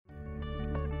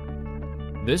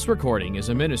This recording is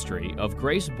a ministry of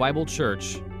Grace Bible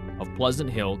Church of Pleasant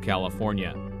Hill,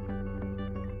 California.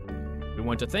 We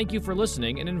want to thank you for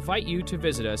listening and invite you to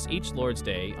visit us each Lord's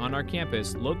Day on our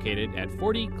campus located at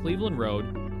 40 Cleveland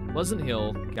Road, Pleasant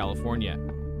Hill, California,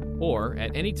 or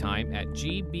at any time at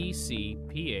gbcph.org.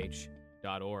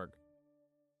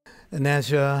 And as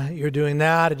you're doing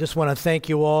that, I just want to thank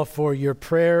you all for your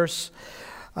prayers.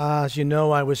 As you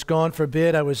know, I was gone for a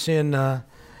bit. I was in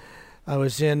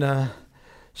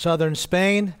southern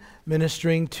Spain,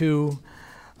 ministering to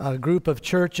a group of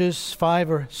churches,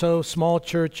 5 or so small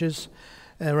churches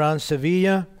around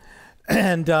Sevilla,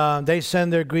 and they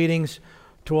send their greetings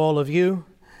to all of you.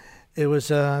 It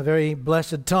was a very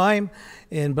blessed time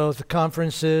in both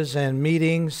conferences and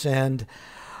meetings and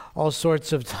all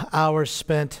sorts of hours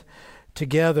spent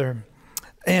together.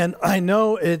 And I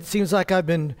know it seems like I've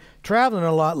been traveling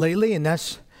a lot lately, and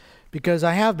that's because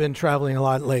I have been traveling a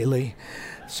lot lately.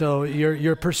 So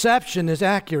your perception is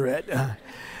accurate.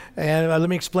 And let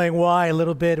me explain why a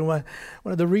little bit. And one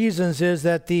of the reasons is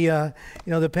that the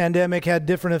pandemic had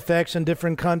different effects in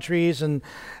different countries and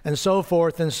so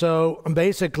forth. And so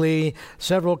basically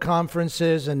several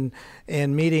conferences and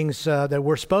meetings that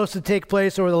were supposed to take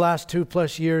place over the last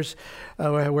 2+ years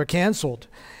were canceled.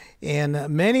 And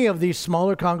many of these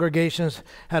smaller congregations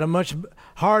had a much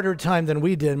harder time than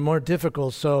we did, more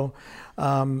difficult. So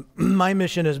my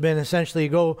mission has been essentially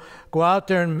go out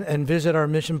there and visit our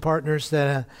mission partners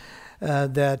that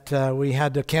we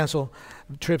had to cancel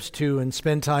trips to and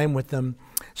spend time with them.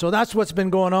 So that's what's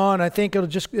been going on. I think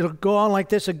it'll go on like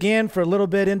this again for a little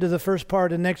bit into the first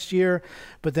part of next year,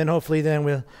 but then hopefully then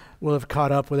we'll have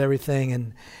caught up with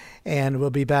everything and we'll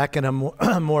be back in a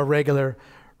more regular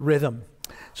rhythm.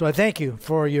 So I thank you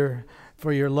for your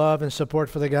love and support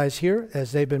for the guys here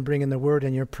as they've been bringing the word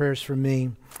and your prayers for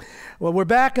me. Well, we're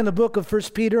back in the book of 1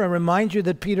 Peter. I remind you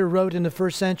that Peter wrote in the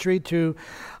first century to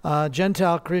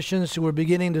Gentile Christians who were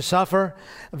beginning to suffer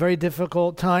very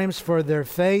difficult times for their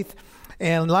faith.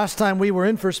 And last time we were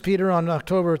in 1 Peter on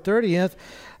October 30th,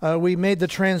 we made the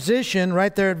transition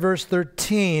right there at verse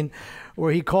 13,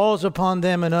 where he calls upon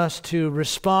them and us to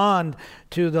respond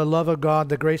to the love of God,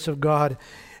 the grace of God,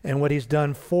 and what he's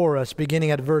done for us, beginning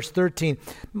at verse 13.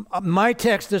 My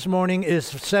text this morning is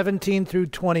 17 through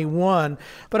 21,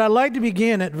 but I'd like to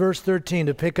begin at verse 13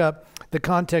 to pick up the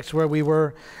context where we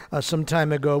were some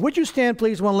time ago. Would you stand,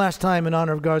 please, one last time in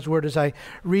honor of God's word as I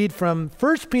read from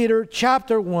 1 Peter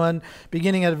chapter 1,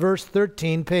 beginning at verse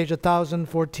 13, page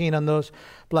 1014 on those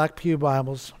Black Pew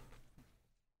Bibles.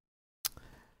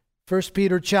 1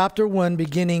 Peter chapter 1,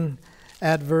 beginning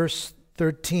at verse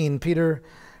 13. Peter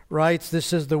writes,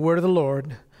 "This is the word of the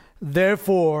Lord.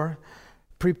 Therefore,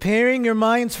 preparing your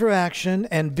minds for action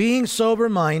and being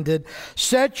sober-minded,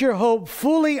 set your hope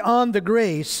fully on the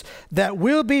grace that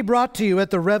will be brought to you at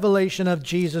the revelation of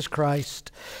Jesus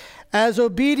Christ. As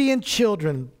obedient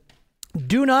children,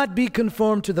 do not be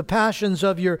conformed to the passions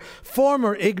of your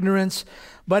former ignorance,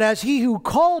 but as he who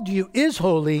called you is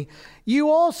holy, you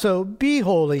also be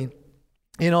holy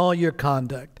in all your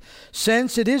conduct.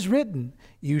 Since it is written,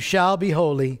 you shall be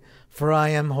holy, for I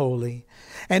am holy.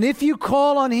 And if you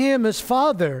call on him as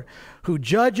Father, who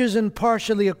judges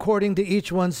impartially according to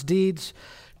each one's deeds,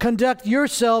 conduct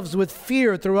yourselves with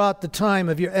fear throughout the time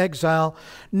of your exile,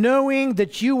 knowing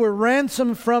that you were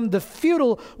ransomed from the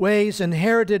futile ways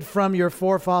inherited from your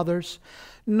forefathers,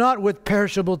 not with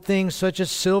perishable things such as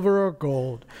silver or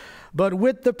gold, but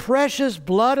with the precious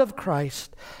blood of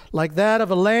Christ, like that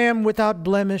of a lamb without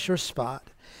blemish or spot.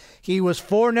 He was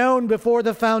foreknown before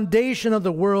the foundation of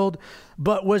the world,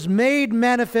 but was made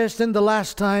manifest in the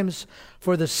last times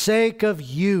for the sake of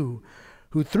you,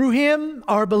 who through him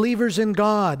are believers in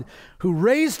God, who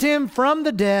raised him from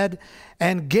the dead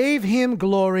and gave him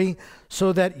glory,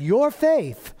 so that your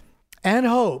faith and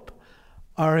hope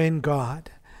are in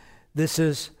God." This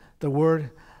is the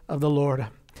word of the Lord.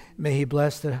 May he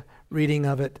bless the reading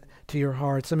of it to your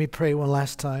hearts. Let me pray one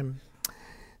last time.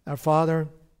 Our Father,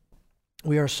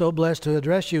 we are so blessed to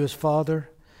address you as Father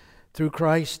through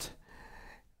Christ.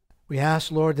 We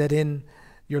ask, Lord, that in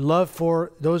your love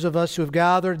for those of us who have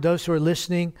gathered, those who are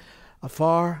listening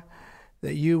afar,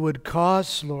 that you would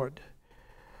cause, Lord,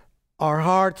 our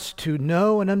hearts to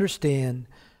know and understand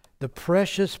the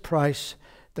precious price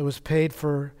that was paid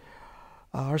for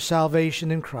our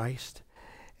salvation in Christ,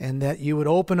 and that you would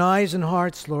open eyes and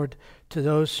hearts, Lord, to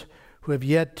those who have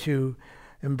yet to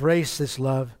embrace this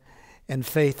love and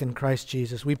faith in Christ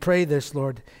Jesus. We pray this,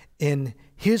 Lord, in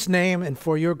his name and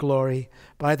for your glory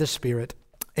by the Spirit.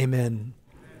 Amen.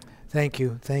 Thank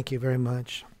you. Thank you very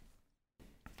much.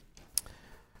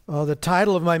 Well, the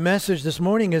title of my message this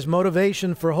morning is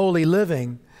Motivation for Holy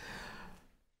Living.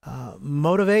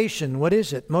 Motivation, what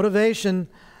is it? Motivation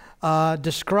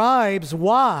describes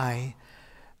why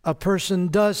a person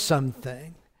does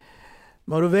something.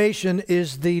 Motivation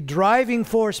is the driving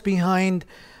force behind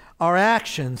our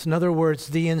actions. In other words,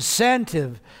 the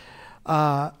incentive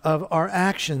of our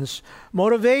actions.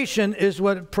 Motivation is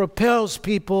what propels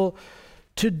people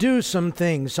to do some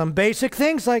things, some basic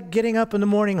things like getting up in the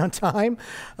morning on time,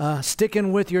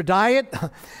 sticking with your diet.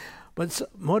 But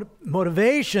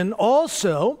motivation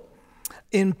also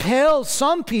impels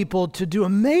some people to do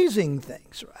amazing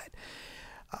things, right?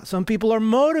 Some people are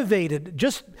motivated,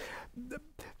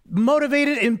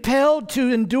 impelled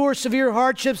to endure severe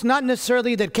hardships, not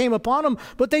necessarily that came upon them,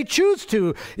 but they choose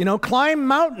to, climb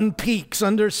mountain peaks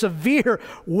under severe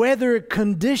weather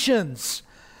conditions.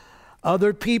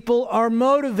 Other people are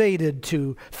motivated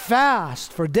to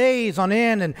fast for days on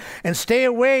end and stay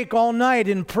awake all night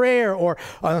in prayer. Or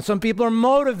some people are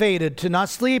motivated to not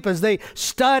sleep as they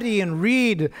study and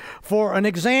read for an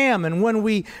exam. And when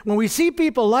we see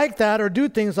people like that or do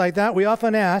things like that, we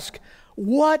often ask,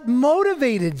 what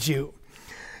motivated you?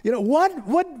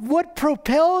 What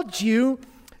propelled you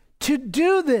to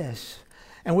do this?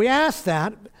 And we ask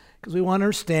that because we want to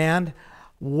understand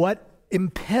what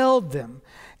impelled them.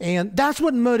 And that's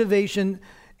what motivation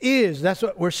is. That's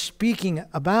what we're speaking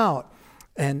about.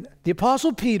 And the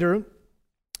Apostle Peter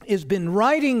has been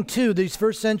writing to these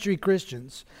first century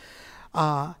Christians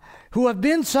who have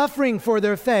been suffering for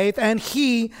their faith, and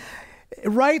he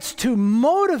writes to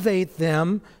motivate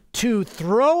them to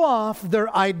throw off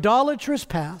their idolatrous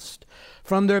past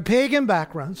from their pagan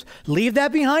backgrounds, leave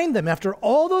that behind them after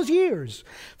all those years,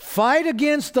 fight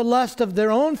against the lust of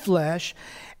their own flesh,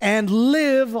 and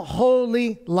live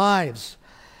holy lives.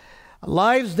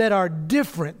 Lives that are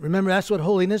different. Remember, that's what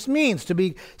holiness means, to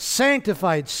be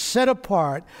sanctified, set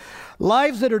apart.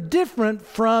 Lives that are different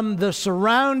from the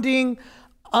surrounding,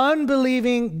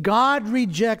 unbelieving,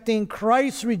 God-rejecting,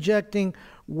 Christ-rejecting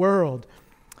world.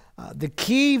 The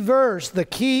key verse, the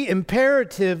key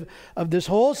imperative of this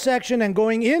whole section and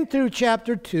going in through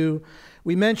chapter 2,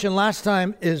 we mentioned last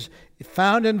time, is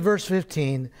found in verse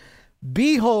 15.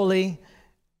 Be holy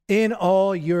in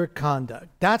all your conduct.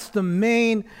 That's the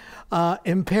main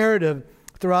imperative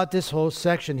throughout this whole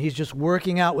section. He's just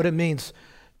working out what it means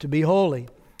to be holy.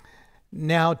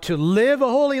 Now, to live a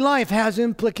holy life has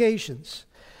implications.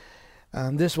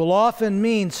 This will often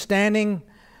mean standing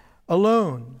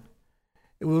alone.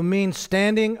 It will mean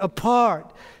standing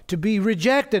apart, to be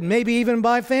rejected, maybe even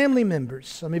by family members.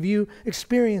 Some of you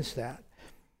experience that.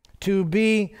 To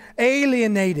be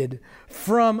alienated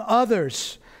from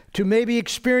others, to maybe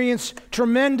experience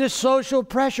tremendous social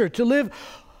pressure, to live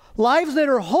lives that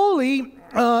are holy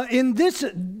in this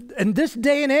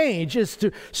day and age is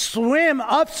to swim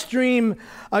upstream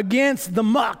against the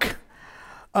muck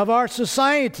of our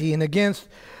society and against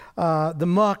the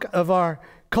muck of our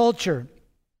culture.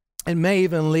 It may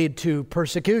even lead to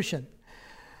persecution.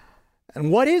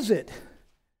 And what is it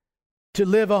to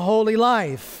live a holy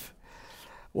life?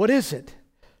 What is it?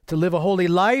 To live a holy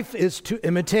life is to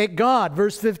imitate God.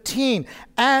 Verse 15,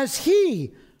 as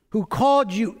he who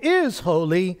called you is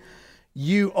holy,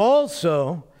 you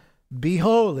also be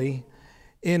holy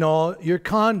in all your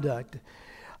conduct.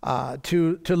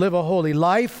 To live a holy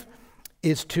life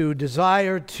is to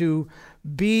desire to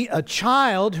be a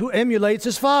child who emulates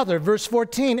his father. Verse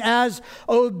 14, as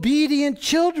obedient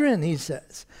children, he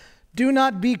says, do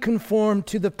not be conformed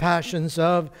to the passions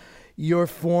of your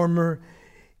former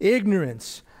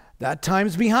ignorance. That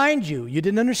time's behind you. You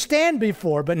didn't understand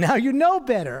before, but now you know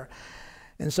better.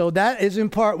 And so that is in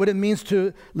part what it means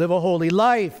to live a holy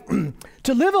life.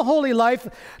 To live a holy life,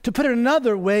 to put it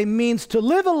another way, means to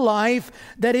live a life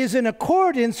that is in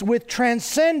accordance with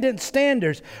transcendent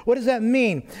standards. What does that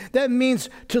mean? That means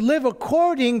to live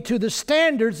according to the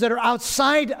standards that are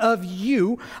outside of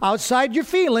you, outside your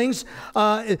feelings,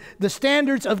 the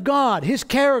standards of God, His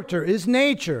character, His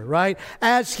nature, right?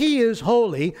 As He is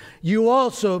holy, you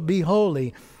also be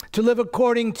holy. To live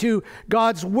according to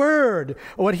God's word,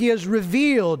 what He has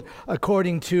revealed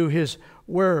according to His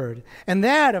word. And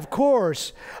that, of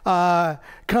course,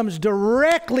 comes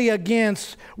directly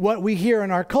against what we hear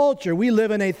in our culture. We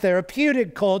live in a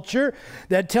therapeutic culture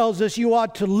that tells us you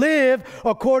ought to live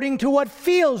according to what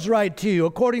feels right to you,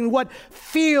 according to what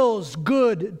feels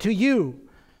good to you.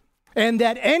 And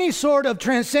that any sort of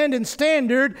transcendent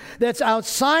standard that's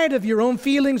outside of your own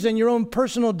feelings and your own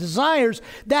personal desires,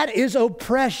 that is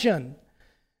oppression.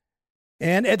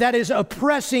 And that is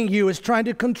oppressing you, is trying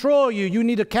to control you. You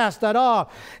need to cast that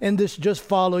off and just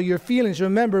follow your feelings.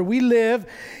 Remember, we live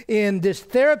in this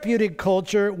therapeutic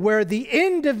culture where the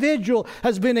individual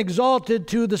has been exalted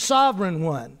to the sovereign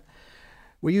one.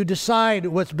 where you decide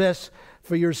what's best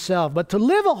for yourself. But to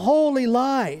live a holy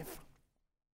life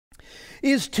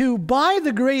is to, by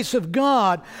the grace of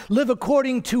God, live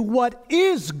according to what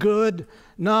is good,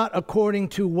 not according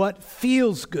to what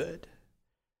feels good.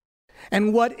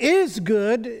 And what is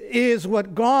good is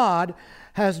what God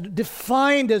has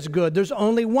defined as good. There's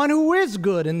only one who is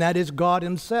good, and that is God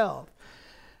himself.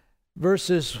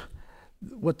 Versus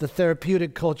what the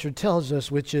therapeutic culture tells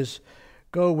us, which is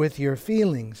go with your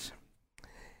feelings.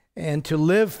 And to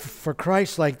live for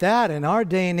Christ like that in our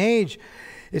day and age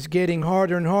is getting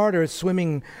harder and harder. It's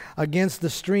swimming against the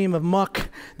stream of muck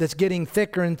that's getting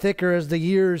thicker and thicker as the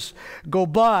years go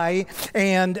by.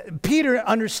 And Peter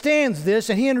understands this,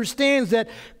 and he understands that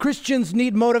Christians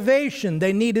need motivation.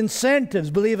 They need incentives.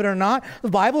 Believe it or not, the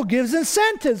Bible gives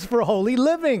incentives for holy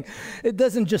living. It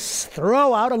doesn't just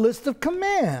throw out a list of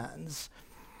commands.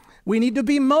 We need to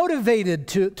be motivated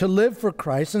to live for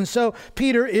Christ. And so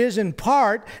Peter is in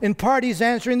part he's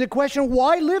answering the question,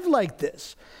 why live like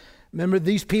this? Remember,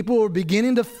 these people were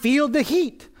beginning to feel the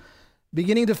heat,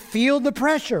 beginning to feel the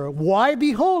pressure. Why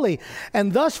be holy?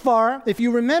 And thus far, if you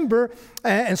remember,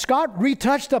 and Scott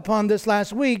retouched upon this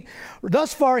last week,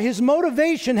 thus far his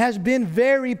motivation has been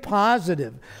very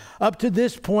positive. Up to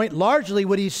this point, largely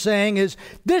what he's saying is,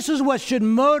 this is what should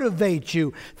motivate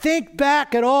you. Think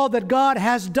back at all that God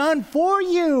has done for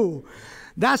you.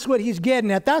 That's what he's getting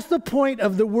at. That's the point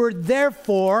of the word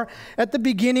therefore at the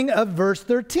beginning of verse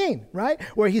 13, right?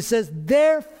 Where he says,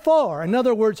 therefore. In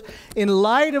other words, in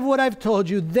light of what I've told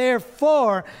you,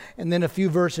 therefore, and then a few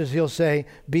verses he'll say,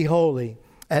 be holy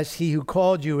as he who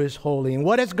called you is holy. And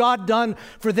what has God done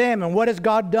for them? And what has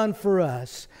God done for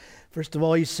us? First of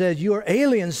all, he says, you are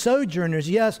alien sojourners,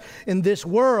 yes, in this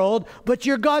world, but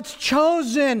you're God's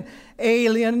chosen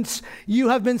aliens. You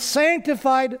have been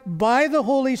sanctified by the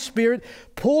Holy Spirit,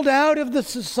 pulled out of the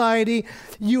society.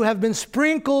 You have been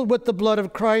sprinkled with the blood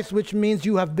of Christ, which means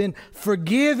you have been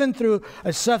forgiven through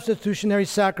a substitutionary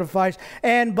sacrifice.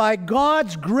 And by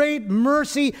God's great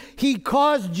mercy, he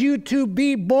caused you to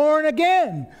be born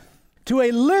again to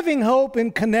a living hope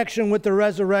in connection with the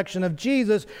resurrection of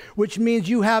Jesus, which means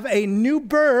you have a new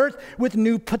birth with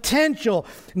new potential,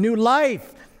 new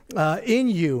life in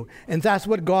you. And that's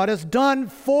what God has done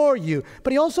for you.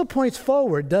 But he also points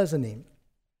forward, doesn't he?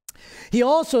 He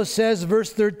also says,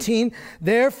 verse 13,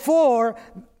 therefore,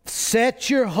 set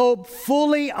your hope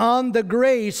fully on the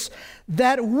grace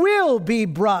that will be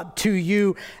brought to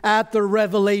you at the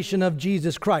revelation of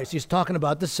Jesus Christ. He's talking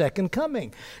about the second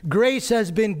coming. Grace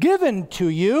has been given to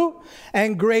you,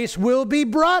 and grace will be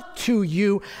brought to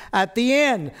you at the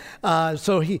end.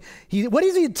 So he what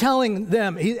is he telling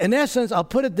them? In essence, I'll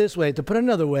put it this way, to put it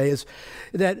another way, is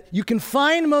that you can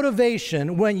find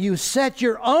motivation when you set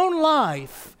your own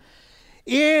life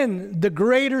in the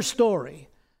greater story,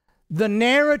 the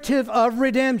narrative of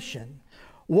redemption.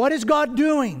 What is God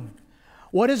doing?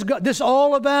 What is this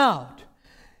all about?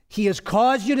 He has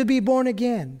caused you to be born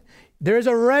again. There is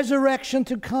a resurrection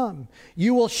to come.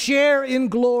 You will share in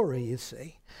glory, you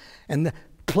see. And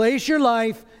place your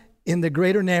life in the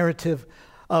greater narrative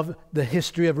of the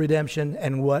history of redemption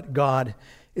and what God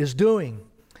is doing.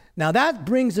 Now that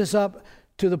brings us up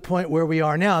to the point where we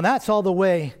are now. And that's all the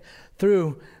way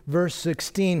through verse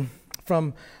 16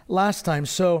 from last time.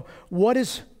 So what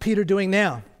is Peter doing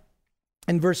now?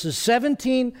 In verses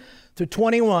 17 to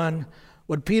 21,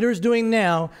 what Peter's doing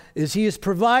now is he is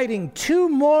providing two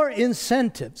more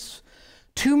incentives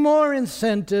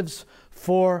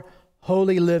for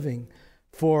holy living,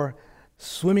 for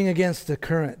swimming against the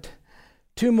current.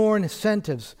 Two more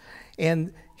incentives.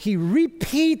 And he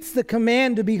repeats the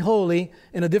command to be holy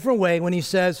in a different way when he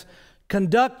says,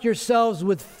 conduct yourselves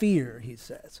with fear, he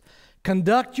says.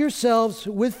 Conduct yourselves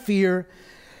with fear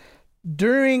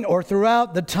during or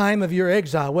throughout the time of your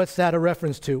exile. What's that a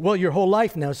reference to? Well, your whole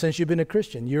life now, since you've been a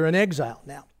Christian. You're in exile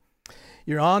now.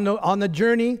 You're on the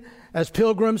journey as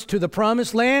pilgrims to the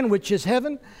promised land, which is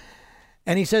heaven.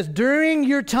 And he says, during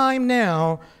your time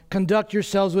now, conduct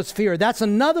yourselves with fear. That's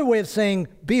another way of saying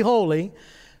be holy,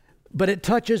 but it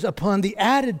touches upon the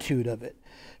attitude of it.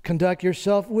 Conduct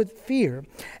yourself with fear.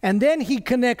 And then he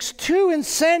connects two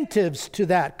incentives to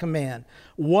that command.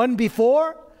 One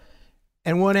before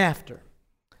and one after.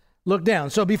 Look down.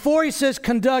 So before he says,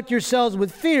 conduct yourselves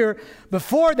with fear,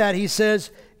 before that he says,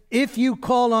 if you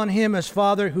call on him as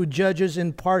Father who judges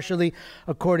impartially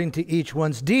according to each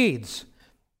one's deeds.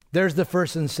 There's the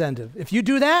first incentive. If you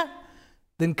do that,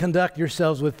 then conduct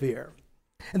yourselves with fear.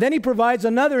 And then he provides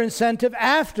another incentive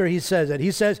after he says it. He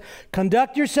says,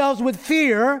 conduct yourselves with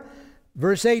fear.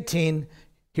 Verse 18,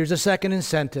 here's a second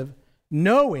incentive.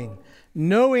 Knowing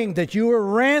that you were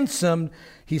ransomed,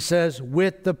 He says,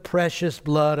 with the precious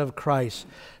blood of Christ.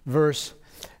 Verse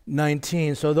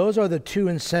 19. So those are the two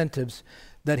incentives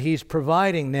that he's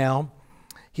providing now.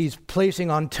 He's placing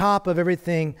on top of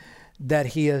everything that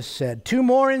he has said. Two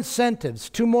more incentives,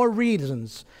 two more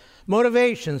reasons,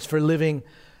 motivations for living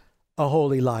a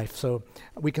holy life. So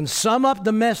we can sum up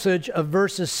the message of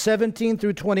verses 17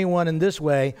 through 21 in this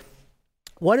way.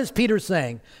 What is Peter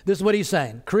saying? This is what he's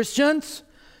saying. Christians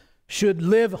should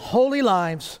live holy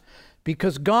lives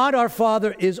because God our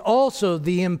Father is also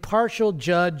the impartial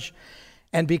judge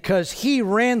and because he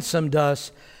ransomed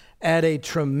us at a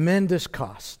tremendous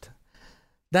cost.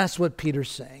 That's what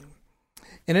Peter's saying.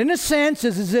 And in a sense,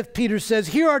 it's as if Peter says,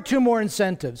 here are two more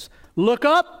incentives. Look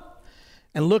up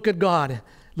and look at God.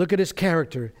 Look at his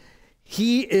character.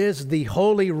 He is the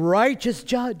holy, righteous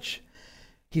judge.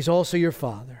 He's also your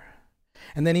Father.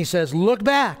 And then he says, look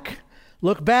back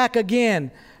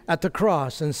again at the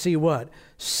cross and see what?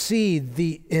 See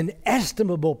the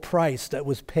inestimable price that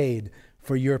was paid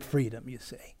for your freedom, you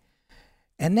see.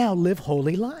 And now live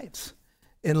holy lives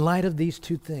in light of these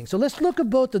two things. So let's look at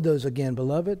both of those again,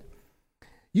 beloved.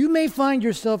 You may find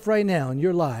yourself right now in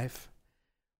your life,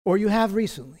 or you have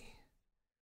recently,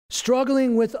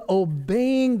 struggling with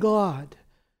obeying God,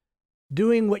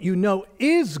 doing what you know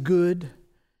is good,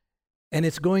 and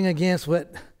it's going against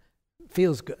what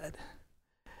feels good.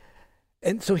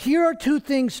 And so here are two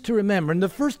things to remember. And the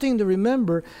first thing to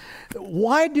remember,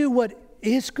 why do what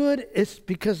is good? It's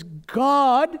because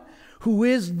God, who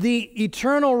is the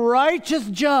eternal righteous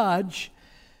judge,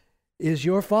 is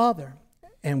your Father.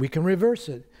 And we can reverse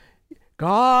it.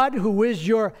 God, who is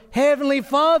your heavenly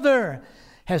Father,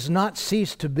 has not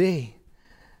ceased to be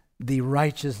the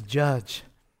righteous judge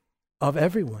of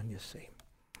everyone, you see.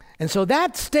 And so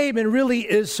that statement really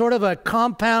is sort of a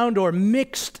compound or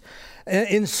mixed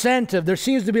incentive. There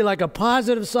seems to be like a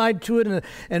positive side to it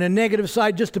and a negative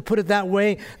side, just to put it that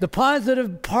way. The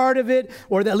positive part of it,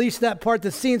 or at least that part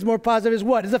that seems more positive, is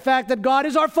what? Is the fact that God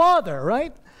is our Father,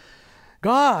 right?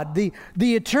 God, the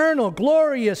eternal,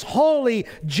 glorious, holy,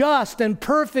 just, and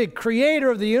perfect creator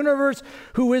of the universe,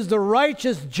 who is the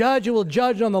righteous judge who will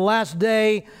judge on the last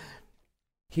day,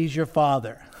 he's your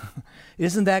Father.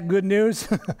 Isn't that good news?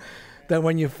 That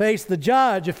when you face the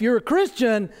judge, if you're a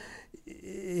Christian,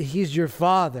 he's your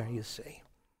Father, you see.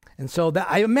 And so that,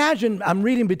 I imagine, I'm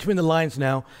reading between the lines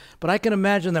now, but I can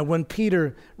imagine that when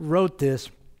Peter wrote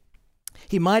this,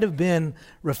 he might have been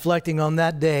reflecting on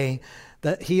that day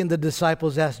that he and the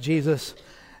disciples asked Jesus,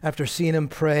 after seeing him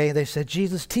pray, they said,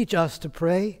 Jesus, teach us to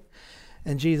pray.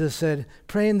 And Jesus said,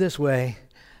 pray in this way,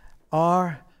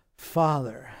 our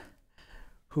Father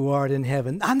who art in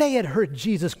heaven. And they had heard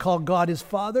Jesus call God his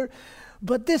Father,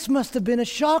 but this must have been a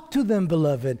shock to them,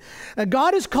 beloved.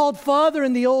 God is called Father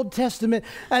in the Old Testament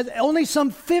as only some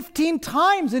 15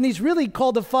 times, and he's really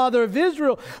called the Father of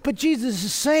Israel. But Jesus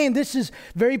is saying this is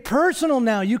very personal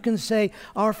now. You can say,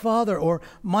 our Father or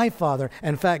my Father.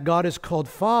 In fact, God is called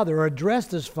Father or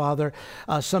addressed as Father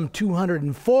some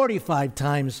 245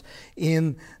 times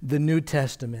in the New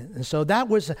Testament. And so that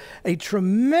was a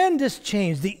tremendous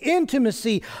change, the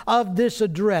intimacy of this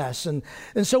address. And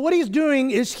so what he's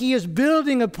doing is he is building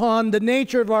upon the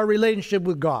nature of our relationship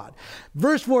with God.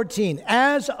 Verse 14,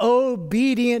 as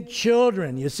obedient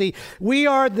children. You see, we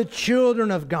are the children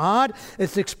of God.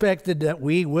 It's expected that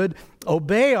we would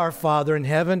obey our Father in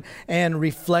heaven and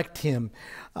reflect him.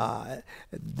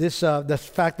 The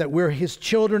fact that we're his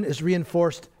children is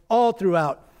reinforced all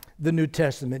throughout the New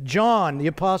Testament. John, the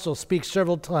apostle, speaks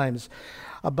several times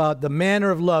about the manner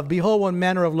of love. Behold, one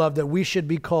manner of love that we should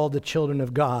be called the children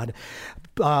of God.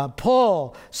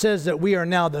 Paul says that we are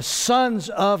now the sons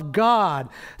of God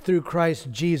through Christ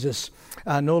Jesus.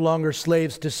 No longer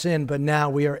slaves to sin, but now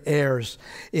we are heirs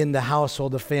in the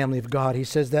household, the family of God. He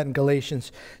says that in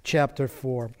Galatians chapter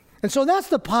 4. And so that's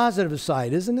the positive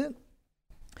side, isn't it?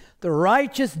 The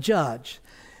righteous judge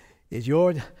is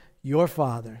your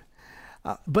Father.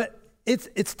 But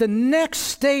it's the next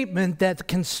statement that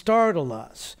can startle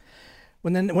us.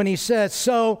 When he says,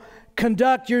 so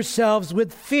conduct yourselves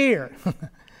with fear.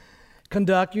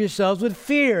 Conduct yourselves with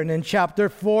fear. And in chapter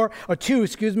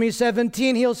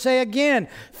 17, he'll say again,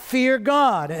 fear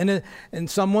God. And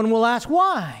someone will ask,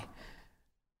 why?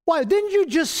 Why? Didn't you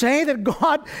just say that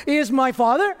God is my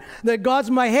Father? That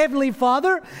God's my heavenly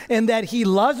Father? And that he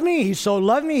loves me? He so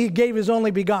loved me, he gave his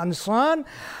only begotten Son?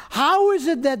 How is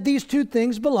it that these two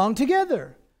things belong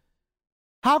together?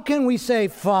 How can we say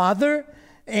Father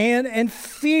and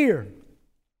fear?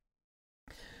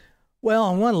 Well,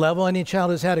 on one level, any child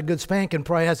who's had a good spanking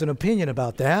probably has an opinion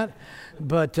about that.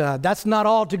 But that's not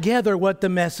altogether what the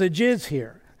message is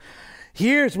here.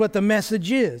 Here's what the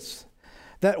message is.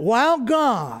 that while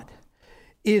God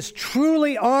is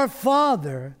truly our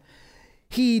Father,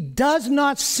 He does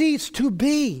not cease to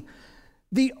be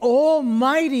the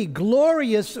almighty,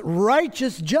 glorious,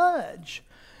 righteous judge.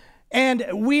 And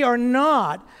we are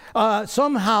not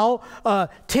somehow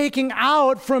taking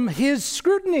out from His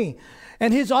scrutiny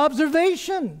and His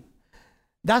observation.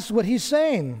 That's what He's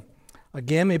saying.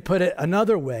 Again, let me put it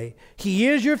another way. He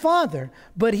is your Father,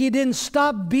 but He didn't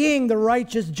stop being the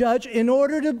righteous judge in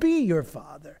order to be your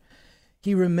Father.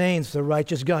 He remains the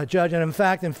righteous God judge. And in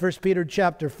fact, in 1 Peter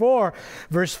chapter 4,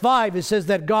 verse 5, it says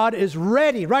that God is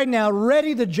ready, right now,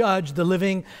 ready to judge the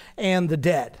living and the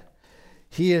dead.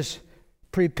 He is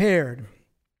prepared.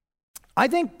 I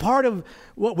think part of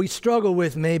what we struggle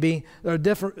with, maybe, there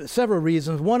are several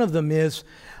reasons. One of them is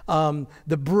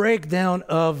the breakdown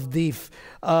of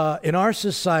in our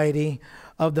society,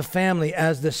 of the family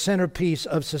as the centerpiece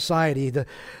of society,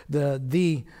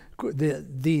 the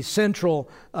central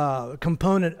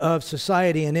component of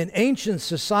society. And in ancient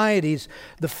societies,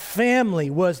 the family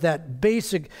was that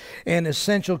basic and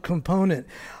essential component.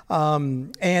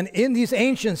 And in these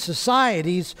ancient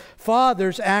societies,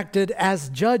 fathers acted as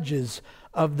judges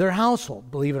of their household,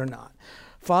 believe it or not.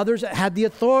 Fathers had the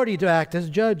authority to act as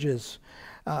judges.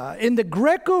 In the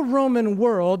Greco-Roman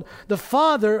world, the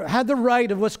father had the right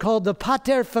of what's called the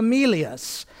pater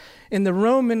familias in the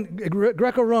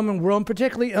Greco-Roman world,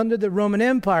 particularly under the Roman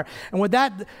Empire. And what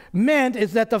that meant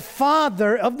is that the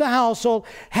father of the household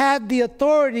had the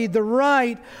authority, the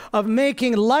right of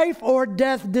making life or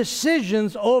death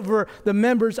decisions over the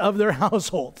members of their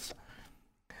households.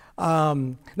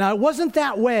 Now, it wasn't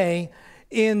that way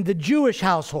in the Jewish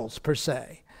households per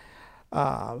se.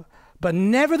 But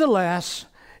nevertheless,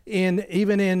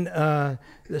 even in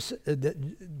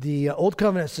the Old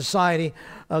Covenant society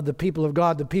of the people of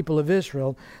God, the people of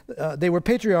Israel, they were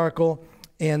patriarchal,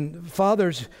 and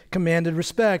fathers commanded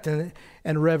respect and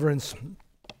reverence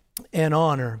and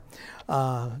honor.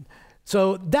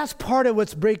 So that's part of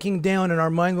what's breaking down in our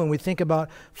mind when we think about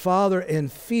father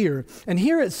and fear. And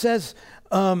here it says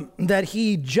that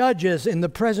He judges in the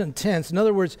present tense. In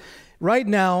other words, right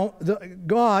now,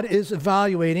 God is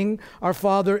evaluating. Our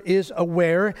Father is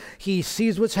aware. He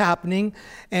sees what's happening,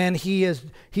 and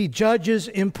He judges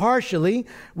impartially,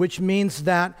 which means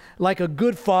that, like a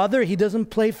good father, He doesn't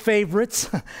play favorites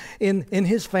in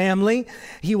His family.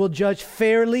 He will judge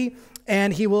fairly,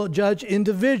 and He will judge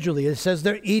individually. It says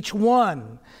there, each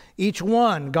one,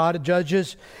 God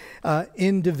judges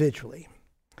individually.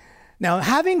 Now,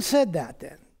 having said that,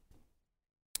 then,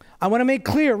 I want to make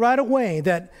clear right away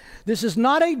that this is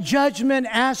not a judgment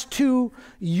as to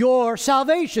your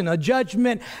salvation, a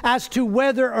judgment as to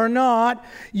whether or not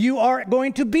you are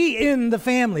going to be in the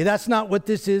family. That's not what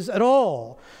this is at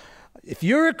all. If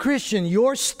you're a Christian,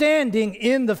 your standing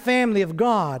in the family of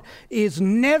God is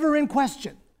never in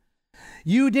question.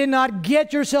 You did not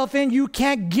get yourself in. You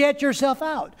can't get yourself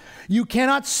out. You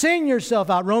cannot sin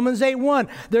yourself out. Romans 8:1.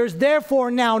 There's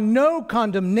therefore now no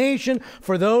condemnation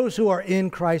for those who are in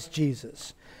Christ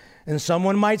Jesus. And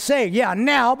someone might say, yeah,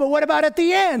 now, but what about at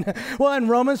the end? Well, in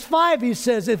Romans 5, he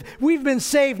says, if we've been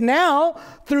saved now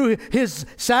through His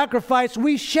sacrifice,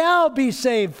 we shall be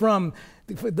saved from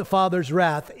the Father's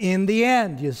wrath in the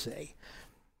end, you see.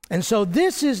 And so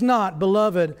this is not,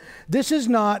 beloved, this is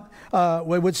not,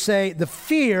 we would say, the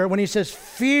fear. When he says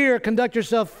fear, conduct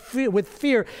yourself with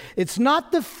fear, it's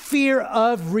not the fear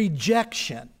of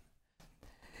rejection.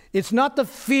 It's not the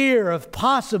fear of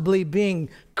possibly being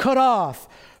cut off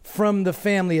from the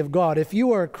family of God. If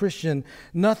you are a Christian,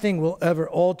 nothing will ever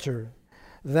alter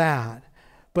that.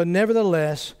 But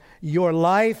nevertheless, your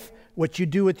life, what you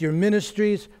do with your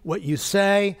ministries, what you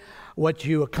say, what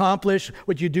you accomplish,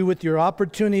 what you do with your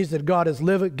opportunities that God has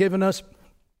given us.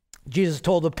 Jesus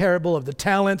told the parable of the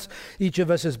talents. Each of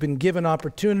us has been given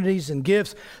opportunities and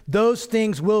gifts. Those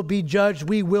things will be judged.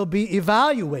 We will be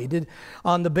evaluated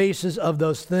on the basis of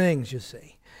those things, you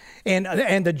see. And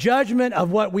the judgment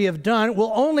of what we have done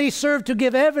will only serve to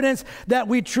give evidence that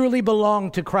we truly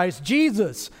belong to Christ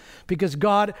Jesus. Because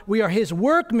God, we are His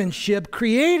workmanship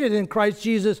created in Christ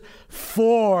Jesus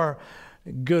for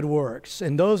good works.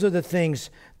 And those are the things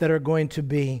that are going to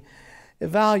be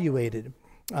evaluated.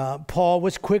 Paul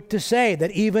was quick to say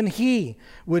that even he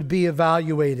would be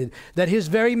evaluated, that his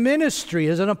very ministry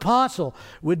as an apostle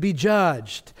would be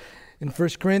judged. In 1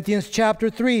 Corinthians chapter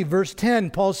 3, verse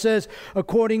 10, Paul says,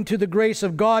 according to the grace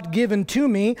of God given to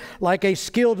me, like a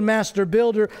skilled master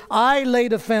builder, I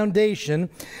laid a foundation,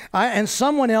 and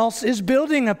someone else is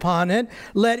building upon it.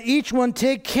 Let each one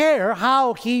take care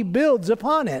how he builds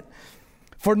upon it.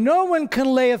 For no one can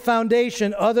lay a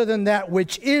foundation other than that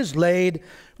which is laid,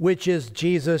 which is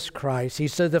Jesus Christ. He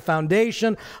says the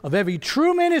foundation of every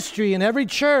true ministry in every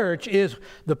church is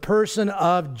the person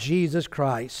of Jesus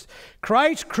Christ.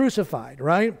 Christ crucified,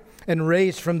 right? And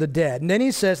raised from the dead. And then he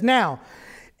says, now,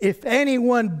 if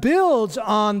anyone builds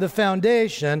on the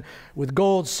foundation with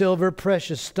gold, silver,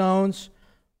 precious stones,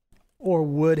 or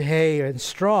wood, hay, and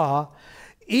straw,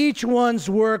 each one's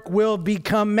work will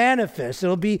become manifest.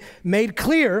 It'll be made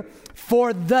clear,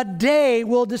 for the day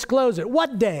will disclose it.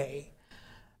 What day?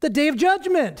 The day of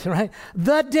judgment, right?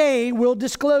 The day will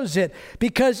disclose it,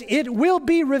 because it will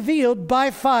be revealed by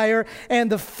fire,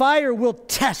 and the fire will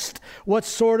test what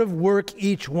sort of work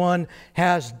each one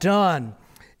has done.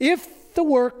 If the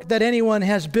work that anyone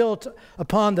has built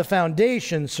upon the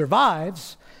foundation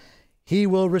survives, he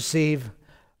will receive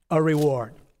a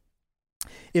reward.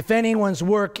 If anyone's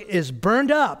work is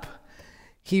burned up,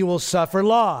 he will suffer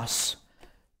loss,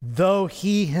 though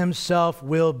he himself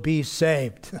will be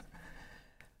saved.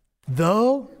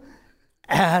 Though,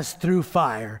 as through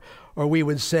fire, or we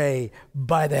would say,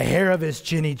 by the hair of his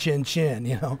chinny chin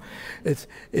chin. His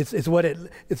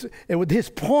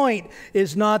point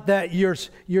is not that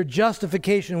your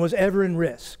justification was ever in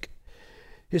risk.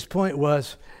 His point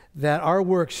was that our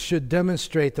works should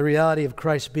demonstrate the reality of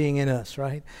Christ being in us,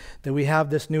 right? That we have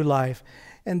this new life,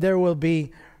 and there will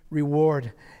be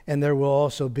reward, and there will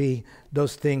also be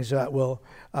those things that will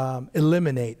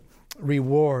eliminate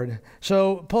reward.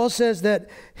 So Paul says that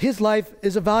his life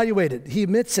is evaluated. He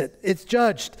admits it. It's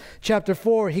judged. Chapter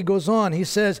 4, he goes on. He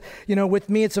says, with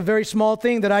me it's a very small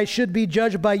thing that I should be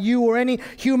judged by you or any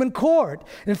human court.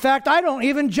 In fact, I don't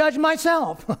even judge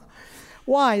myself.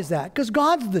 Why is that? Because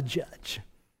God's the judge.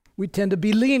 We tend to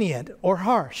be lenient or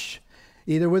harsh,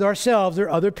 either with ourselves or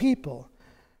other people.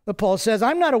 But Paul says,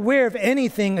 I'm not aware of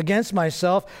anything against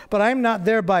myself, but I'm not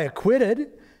thereby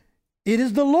acquitted. It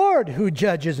is the Lord who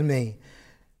judges me.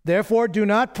 Therefore, do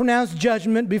not pronounce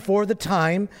judgment before the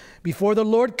time, before the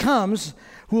Lord comes,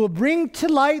 who will bring to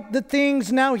light the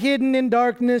things now hidden in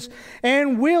darkness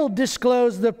and will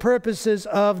disclose the purposes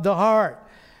of the heart.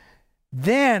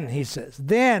 Then, he says,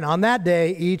 then on that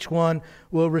day, each one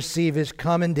will receive his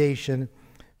commendation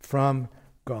from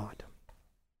God.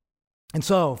 And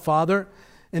so, Father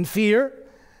and fear,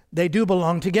 they do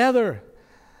belong together.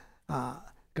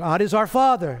 God is our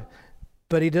Father,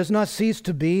 but he does not cease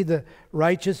to be the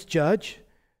righteous judge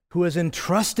who has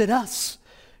entrusted us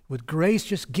with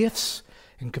gracious gifts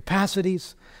and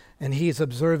capacities, and he is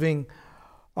observing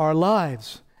our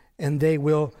lives, and they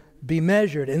will be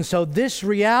measured. And so this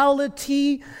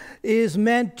reality is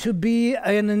meant to be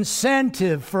an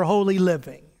incentive for holy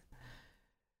living.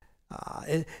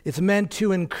 It's meant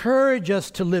to encourage us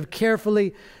to live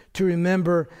carefully, to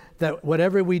remember that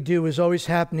whatever we do is always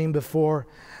happening before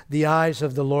the eyes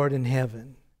of the Lord in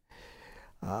heaven.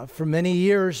 For many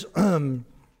years,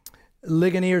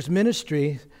 Ligonier's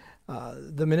ministry,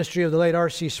 the ministry of the late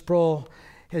R.C. Sproul,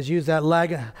 has used that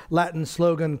Latin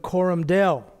slogan, Coram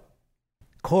Deo.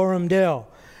 Coram Deo,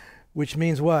 which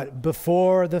means what?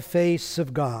 Before the face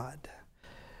of God.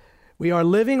 We are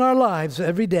living our lives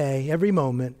every day, every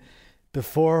moment,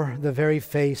 before the very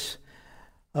face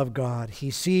of God.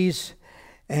 He sees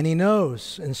and he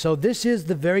knows. And so this is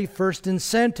the very first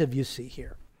incentive you see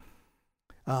here.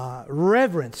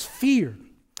 Reverence, fear.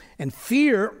 And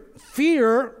fear,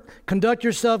 conduct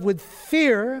yourself with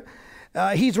fear.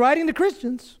 He's writing to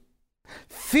Christians.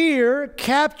 Fear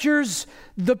captures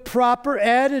the proper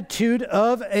attitude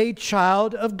of a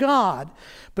child of God.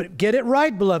 But get it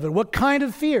right, beloved. What kind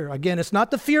of fear? Again, it's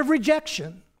not the fear of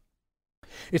rejection.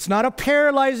 It's not a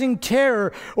paralyzing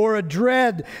terror or a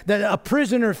dread that a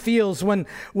prisoner feels when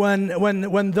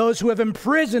those who have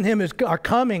imprisoned him are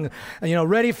coming,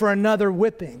 ready for another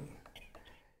whipping.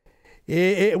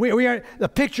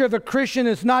 The picture of a Christian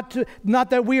is not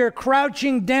that we are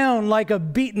crouching down like a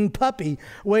beaten puppy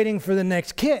waiting for the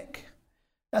next kick.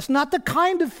 That's not the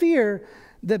kind of fear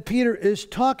that Peter is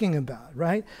talking about,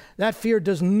 right? That fear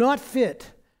does not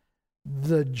fit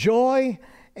the joy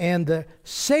and the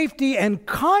safety and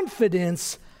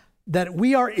confidence that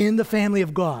we are in the family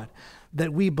of God,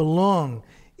 that we belong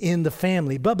in the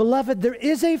family. But beloved, there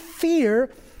is a fear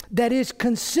that is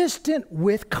consistent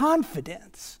with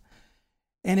confidence.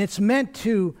 And it's meant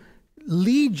to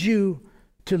lead you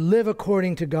to live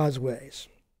according to God's ways.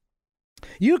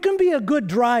 You can be a good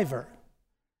driver,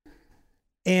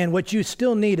 and what you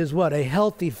still need is what? A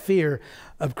healthy fear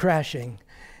of crashing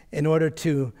in order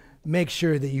to make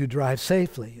sure that you drive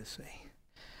safely, you see.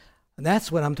 And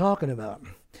that's what I'm talking about.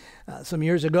 Some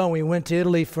years ago, we went to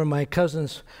Italy for my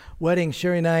cousin's wedding.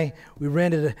 Sherry and I, we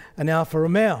rented an Alfa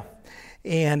Romeo,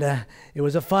 and it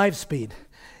was a 5-speed.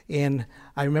 And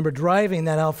I remember driving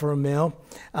that Alfa Romeo.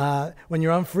 When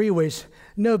you're on freeways,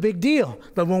 no big deal.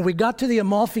 But when we got to the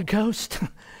Amalfi Coast,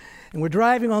 and we're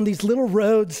driving on these little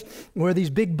roads where these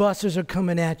big buses are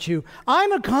coming at you,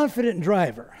 I'm a confident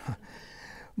driver.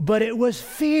 But it was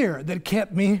fear that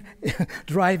kept me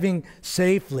driving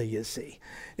safely, you see.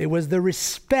 It was the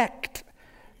respect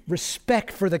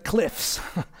for the cliffs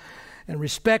and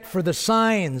respect for the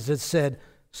signs that said,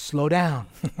 slow down.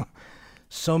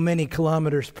 So many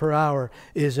kilometers per hour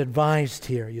is advised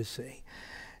here, you see.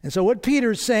 And so what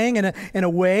Peter's saying in a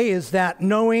way is that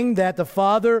knowing that the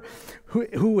Father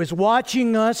who is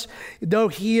watching us, though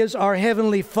he is our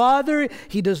heavenly Father,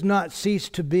 he does not cease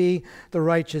to be the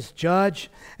righteous judge,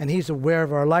 and he's aware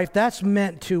of our life. That's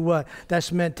meant to what?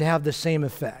 That's meant to have the same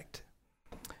effect,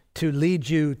 to lead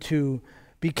you to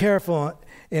be careful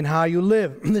in how you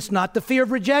live. It's not the fear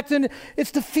of rejection.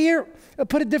 It's the fear,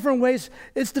 put it different ways,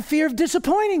 it's the fear of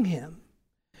disappointing him.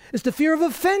 It's the fear of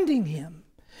offending him.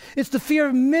 It's the fear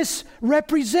of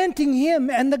misrepresenting him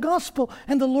and the gospel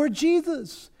and the Lord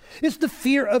Jesus. It's the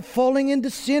fear of falling into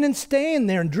sin and staying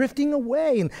there and drifting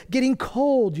away and getting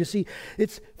cold. You see,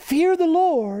 it's fear the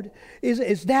Lord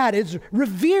is that. It's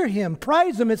revere him,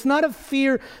 prize him. It's not a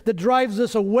fear that drives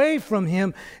us away from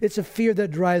him. It's a fear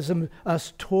that drives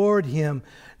us toward him,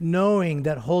 knowing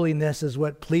that holiness is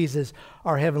what pleases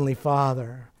our Heavenly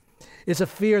Father. It's a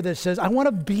fear that says, I want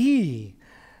to be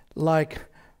like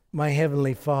my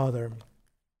Heavenly Father.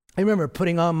 I remember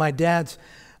putting on my dad's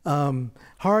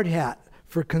hard hat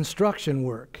for construction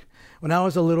work when I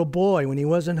was a little boy, when he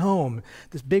wasn't home.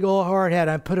 This big old hard hat,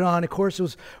 I put it on. Of course, it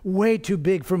was way too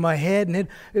big for my head, and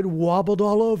it wobbled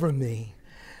all over me.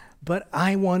 But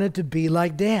I wanted to be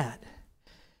like Dad.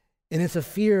 And it's a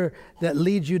fear that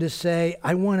leads you to say,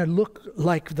 I want to look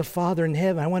like the Father in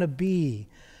heaven. I want to be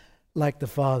like the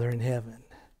Father in heaven.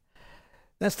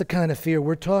 That's the kind of fear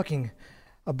we're talking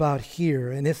about here.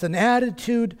 And it's an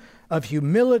attitude of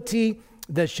humility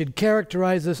that should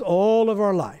characterize us all of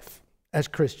our life as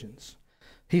Christians.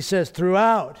 He says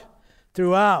throughout,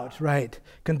 right?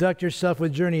 Conduct yourself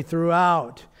with journey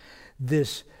throughout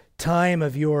this time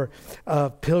of your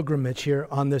pilgrimage here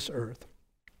on this earth.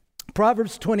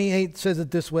 Proverbs 28 says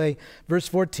it this way, verse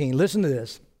 14. Listen to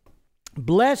this.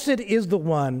 Blessed is the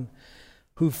one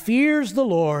who fears the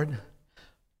Lord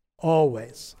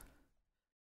always.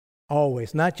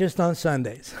 Always, not just on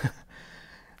Sundays.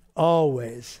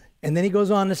 Always. And then he goes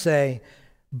on to say,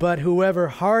 but whoever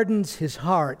hardens his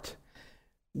heart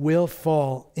will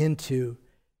fall into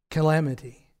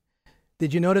calamity.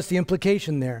 Did you notice the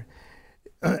implication there?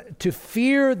 To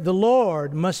fear the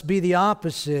Lord must be the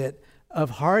opposite of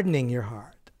hardening your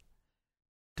heart.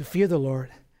 To fear the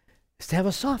Lord is to have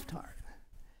a soft heart,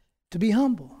 to be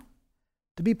humble,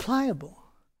 to be pliable,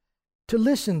 to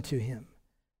listen to him,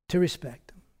 to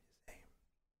respect him.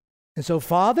 And so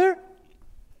Father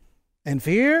and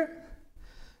fear,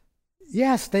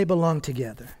 yes, they belong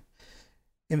together.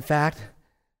 In fact,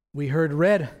 we heard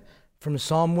read from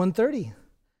Psalm 130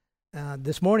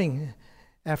 this morning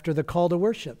after the call to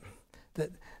worship,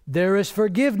 that there is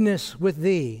forgiveness with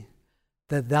thee,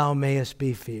 that thou mayest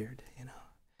be feared.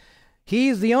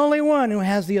 He's the only one who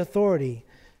has the authority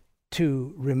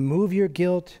to remove your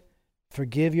guilt,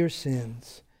 forgive your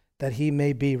sins, that he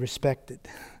may be respected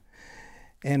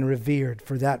and revered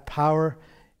for that power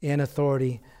and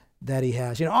authority that he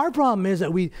has. Our problem is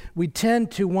that we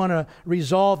tend to want to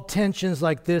resolve tensions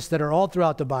like this that are all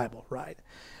throughout the Bible, right?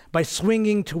 By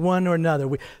swinging to one or another.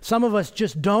 Some of us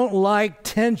just don't like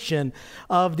tension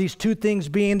of these two things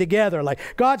being together, like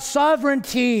God's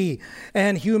sovereignty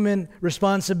and human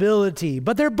responsibility.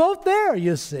 But they're both there,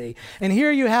 you see. And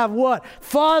here you have what?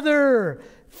 Father,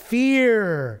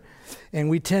 fear. And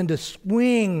we tend to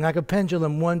swing like a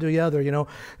pendulum one to the other.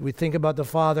 We think about the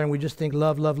Father and we just think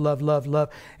love, love, love, love, love.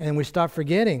 And we stop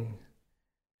forgetting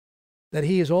that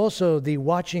he is also the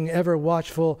watching, ever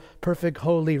watchful, perfect,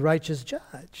 holy, righteous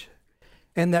judge.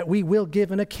 And that we will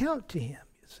give an account to him,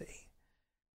 you see.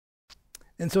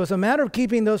 And so it's a matter of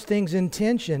keeping those things in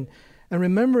tension and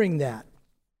remembering that.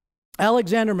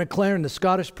 Alexander MacLaren, the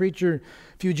Scottish preacher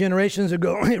a few generations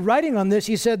ago, writing on this,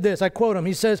 he said this, I quote him,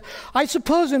 he says, I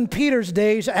suppose in Peter's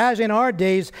days, as in our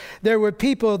days, there were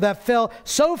people that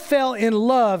fell in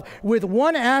love with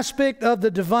one aspect of the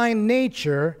divine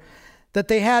nature that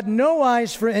they had no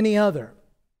eyes for any other.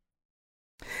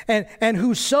 And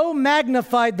who so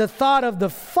magnified the thought of the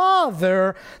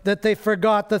Father that they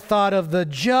forgot the thought of the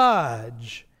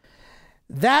judge.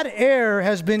 That error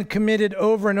has been committed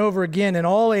over and over again in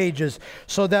all ages,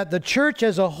 so that the church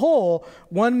as a whole,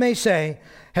 one may say,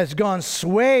 has gone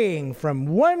swaying from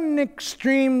one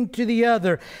extreme to the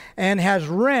other and has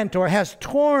rent or has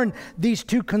torn these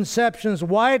two conceptions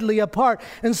widely apart,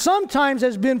 and sometimes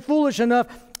has been foolish enough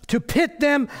to pit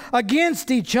them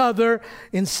against each other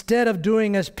instead of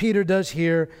doing as Peter does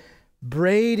here,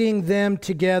 braiding them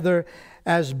together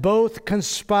as both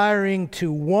conspiring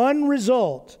to one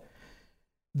result: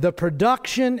 the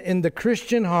production in the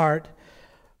Christian heart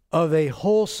of a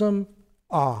wholesome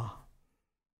awe.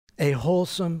 A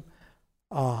wholesome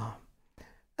awe.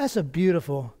 That's a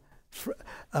beautiful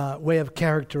way of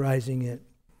characterizing it.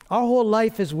 Our whole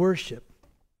life is worship.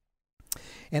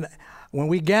 And when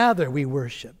we gather, we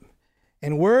worship.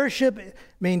 And worship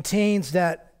maintains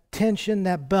that tension,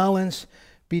 that balance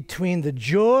between the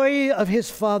joy of His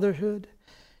fatherhood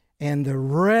and the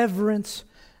reverence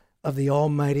of the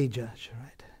Almighty Judge.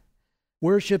 Right?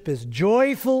 Worship is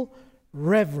joyful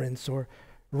reverence or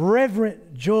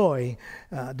reverent joy,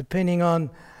 depending on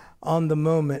the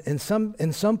moment. In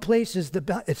some places,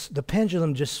 the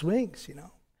pendulum just swings,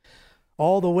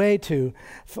 all the way to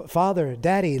Father,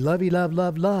 Daddy, lovey, love,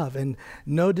 love, love, and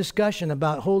no discussion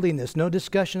about holiness, no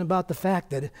discussion about the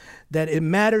fact that it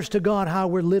matters to God how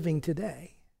we're living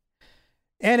today.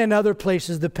 And in other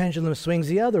places, the pendulum swings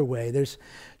the other way. There's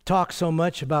talk so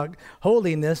much about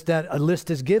holiness that a list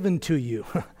is given to you.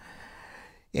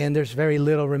 And there's very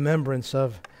little remembrance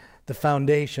of the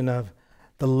foundation of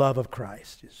the love of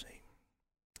Christ, you see.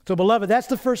 So, beloved, that's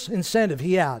the first incentive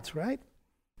he adds, right?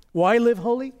 Why live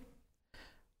holy?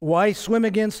 Why swim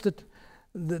against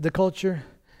the culture?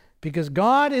 Because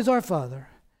God is our Father,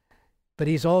 but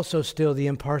He's also still the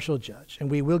impartial judge,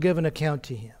 and we will give an account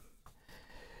to Him.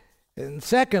 And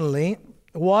secondly,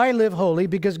 why live holy?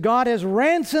 Because God has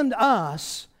ransomed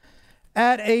us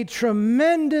at a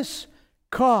tremendous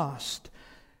cost.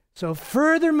 So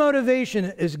further motivation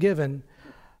is given.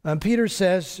 Peter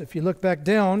says, if you look back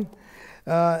down,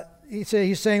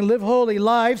 he's saying, live holy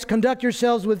lives, conduct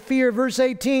yourselves with fear. Verse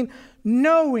 18,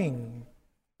 knowing.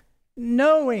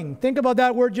 Think about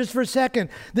that word just for a second.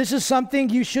 This is something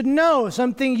you should know,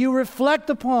 something you reflect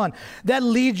upon that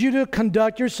leads you to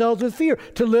conduct yourselves with fear,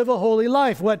 to live a holy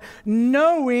life. What?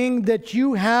 Knowing that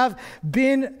you have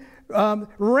been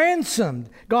ransomed.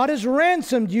 God has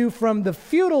ransomed you from the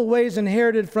futile ways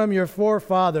inherited from your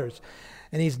forefathers.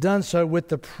 And He's done so with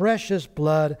the precious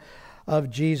blood of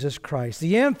Jesus Christ.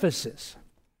 The emphasis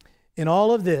in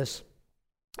all of this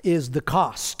is the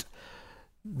cost.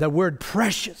 The word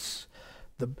precious.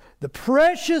 The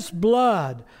precious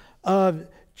blood of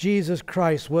Jesus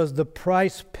Christ was the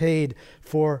price paid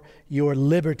for your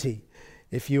liberty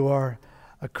if you are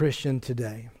a Christian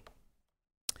today.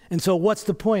 And so what's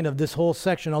the point of this whole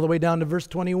section all the way down to verse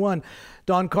 21?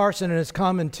 Don Carson in his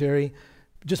commentary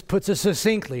just puts it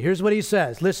succinctly. Here's what he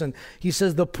says. Listen, he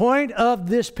says the point of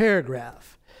this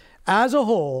paragraph as a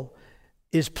whole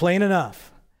is plain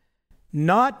enough.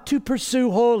 Not to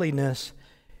pursue holiness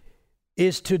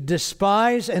is to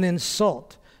despise and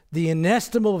insult the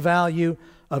inestimable value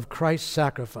of Christ's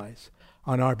sacrifice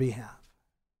on our behalf.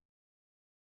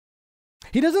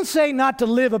 He doesn't say not to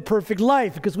live a perfect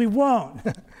life, because we won't.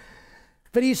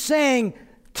 But he's saying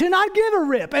to not give a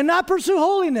rip and not pursue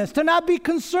holiness, to not be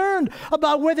concerned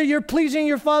about whether you're pleasing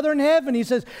your Father in heaven. He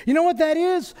says, you know what that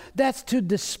is? That's to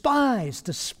despise,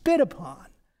 to spit upon,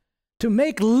 to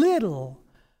make little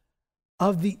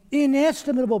of the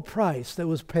inestimable price that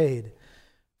was paid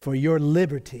for your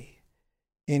liberty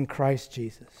in Christ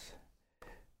Jesus.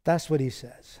 That's what he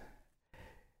says.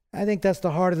 I think that's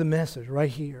the heart of the message right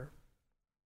here.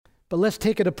 But let's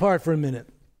take it apart for a minute.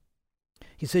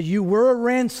 He said, you were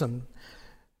ransomed.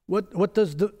 What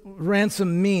does the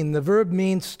ransom mean? The verb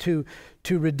means to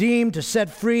redeem, to set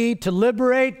free, to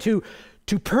liberate, to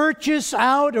purchase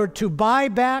out, or to buy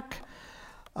back.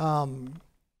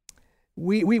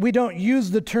 We don't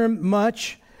use the term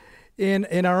much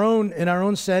in our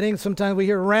own setting. Sometimes we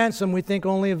hear ransom, we think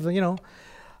only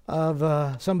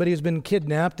of somebody who's been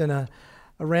kidnapped and a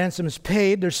ransom is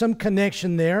paid. There's some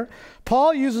connection there.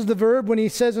 Paul uses the verb when he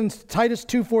says in Titus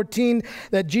 2:14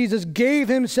 that Jesus gave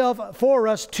himself for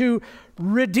us to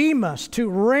redeem us, to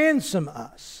ransom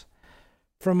us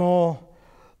from all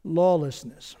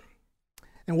lawlessness.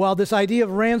 And while this idea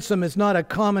of ransom is not a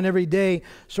common everyday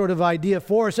sort of idea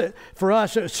for us,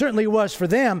 it certainly was for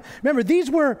them. Remember, these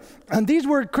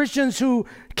were Christians who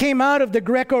came out of the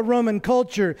Greco-Roman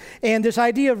culture, and this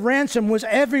idea of ransom was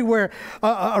everywhere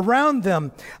around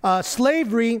them.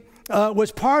 Slavery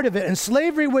was part of it, and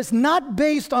slavery was not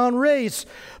based on race,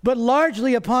 but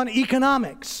largely upon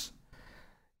economics.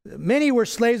 Many were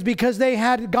slaves because they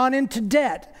had gone into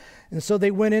debt. And so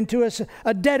they went into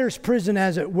a debtor's prison,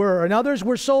 as it were. And others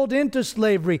were sold into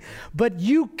slavery. But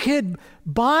you could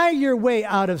buy your way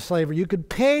out of slavery. You could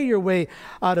pay your way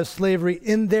out of slavery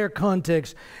in their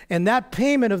context. And that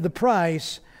payment of the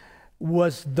price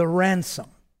was the ransom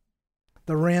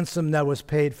that was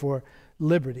paid for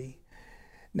liberty.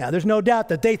 Now, there's no doubt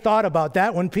that they thought about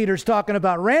that when Peter's talking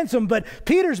about ransom, but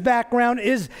Peter's background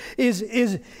is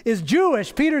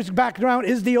Jewish. Peter's background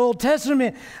is the Old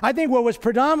Testament. I think what was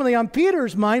predominantly on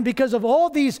Peter's mind, because of all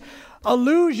these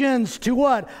allusions to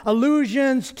what?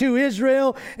 Allusions to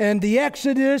Israel and the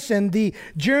Exodus and the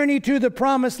journey to the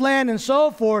promised land and so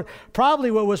forth.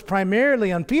 Probably what was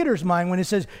primarily on Peter's mind when he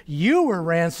says, you were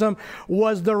ransomed,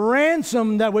 was the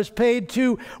ransom that was paid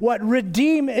to what?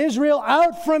 Redeem Israel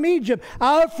out from Egypt,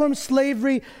 out from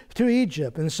slavery to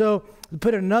Egypt. And so, to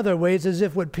put it another way, it's as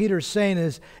if what Peter's saying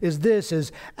is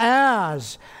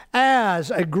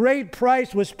as a great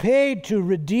price was paid to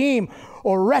redeem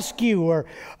or rescue or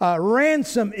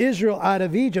ransom Israel out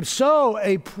of Egypt, so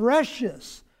a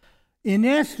precious,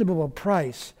 inestimable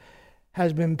price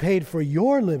has been paid for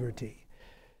your liberty,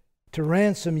 to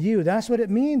ransom you. That's what it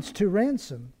means to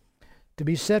ransom, to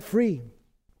be set free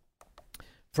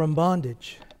from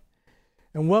bondage.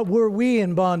 And what were we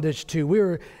in bondage to? We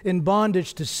were in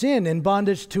bondage to sin, in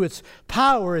bondage to its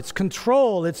power, its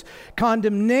control, its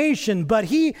condemnation. But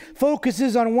he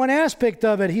focuses on one aspect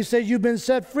of it. He says you've been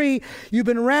set free, you've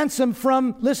been ransomed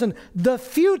from, listen, the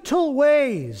futile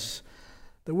ways.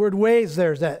 The word ways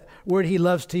there is that word he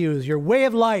loves to use. Your way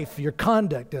of life, your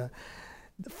conduct.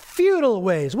 Futile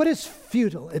ways. What is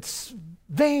futile? It's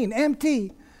vain,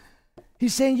 empty.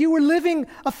 He's saying you were living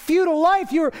a futile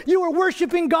life. You were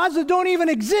worshiping gods that don't even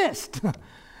exist.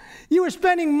 You were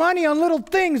spending money on little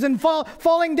things and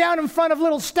falling down in front of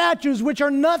little statues which are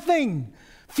nothing.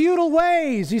 Futile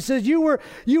ways. He says your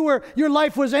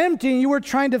life was empty and you were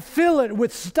trying to fill it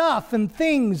with stuff and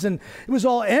things, and it was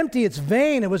all empty. It's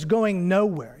vain. It was going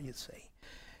nowhere, you see.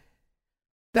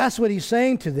 That's what he's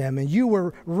saying to them, and you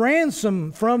were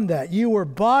ransomed from that. You were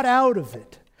bought out of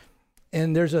it.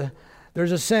 And there's a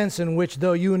sense in which,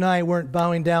 though you and I weren't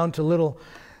bowing down to little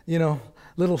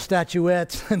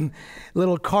statuettes and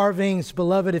little carvings,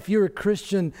 beloved, if you're a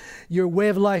Christian, your way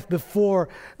of life before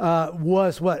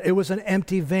was what? It was an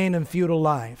empty, vain, and futile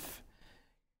life,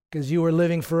 because you were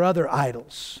living for other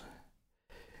idols,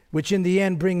 which in the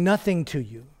end bring nothing to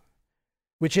you,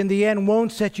 which in the end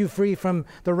won't set you free from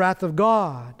the wrath of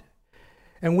God,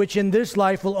 and which in this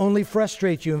life will only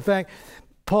frustrate you. In fact,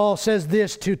 Paul says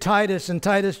this to Titus in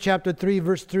Titus chapter 3,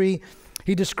 verse 3.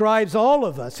 He describes all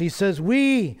of us. He says,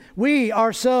 we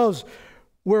ourselves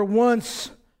were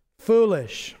once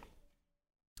foolish.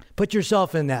 Put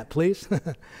yourself in that, please.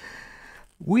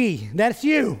 That's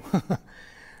you.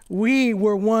 We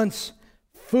were once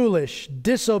foolish,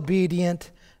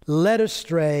 disobedient, led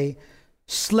astray,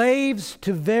 slaves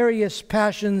to various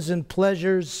passions and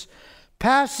pleasures,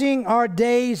 passing our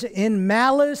days in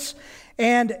malice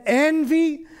and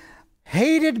envy,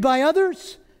 hated by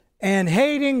others, and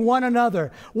hating one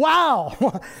another.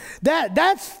 Wow,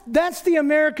 that's the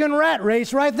American rat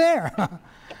race right there.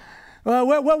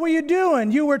 What were you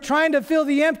doing? You were trying to fill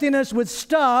the emptiness with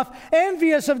stuff,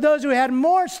 envious of those who had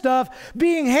more stuff,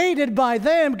 being hated by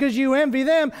them because you envy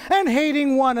them, and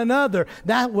hating one another.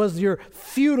 That was your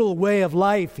futile way of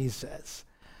life, he says.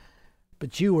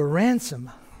 But you were ransomed.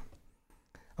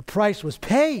 A price was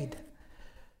paid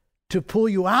to pull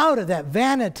you out of that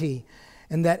vanity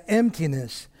and that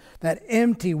emptiness, that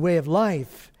empty way of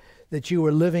life that you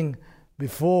were living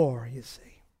before, you see.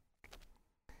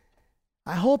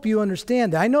 I hope you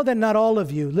understand that. I know that not all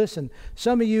of you, listen,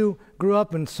 some of you grew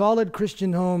up in solid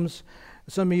Christian homes.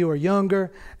 Some of you are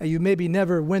younger, and you maybe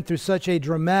never went through such a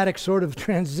dramatic sort of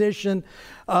transition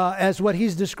as what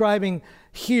he's describing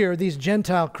here, these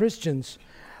Gentile Christians.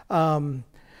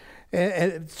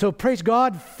 And so praise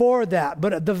God for that.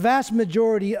 But the vast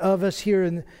majority of us here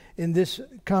in this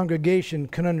congregation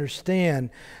can understand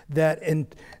that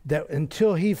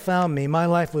until he found me, my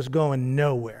life was going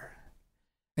nowhere.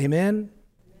 Amen?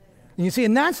 And you see,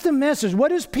 and that's the message.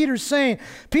 What is Peter saying?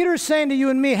 Peter's saying to you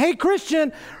and me, hey,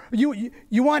 Christian, you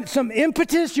want some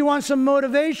impetus? You want some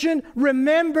motivation?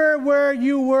 Remember where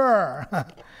you were.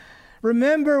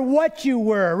 Remember what you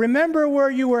were. Remember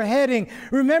where you were heading.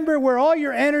 Remember where all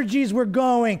your energies were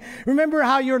going. Remember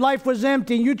how your life was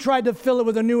empty and you tried to fill it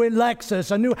with a new Lexus,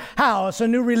 a new house, a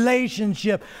new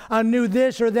relationship, a new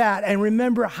this or that. And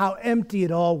remember how empty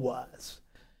it all was.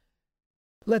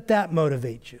 Let that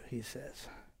motivate you, he says,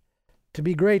 to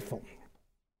be grateful.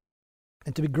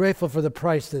 And to be grateful for the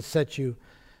price that set you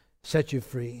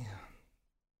free.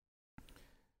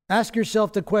 Ask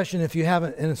yourself the question, if you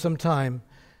haven't in some time,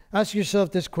 ask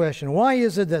yourself this question. Why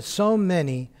is it that so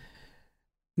many,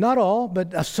 not all,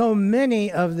 but so many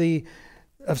of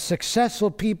successful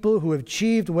people who have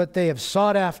achieved what they have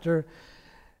sought after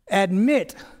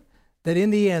admit that in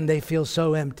the end they feel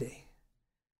so empty?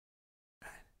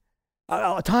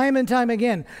 Time and time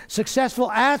again,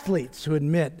 successful athletes who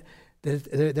admit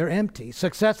that they're empty.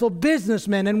 Successful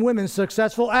businessmen and women,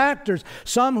 successful actors,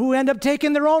 some who end up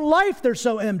taking their own life, they're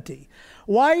so empty.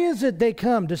 Why is it they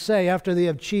come to say after they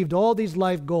have achieved all these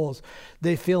life goals,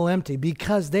 they feel empty?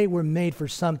 Because they were made for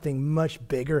something much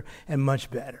bigger and much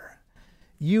better.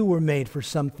 You were made for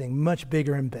something much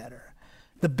bigger and better.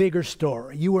 The bigger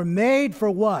story. You were made for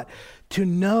what? To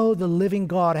know the living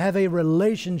God, have a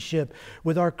relationship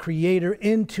with our Creator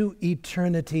into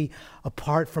eternity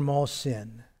apart from all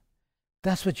sin.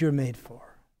 That's what you're made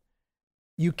for.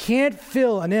 You can't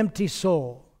fill an empty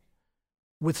soul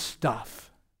with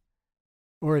stuff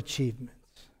or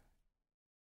achievements.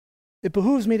 It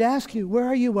behooves me to ask you, where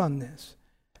are you on this?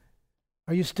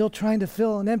 Are you still trying to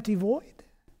fill an empty void?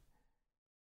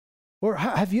 Or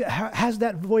has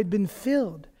that void been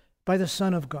filled by the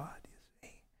Son of God?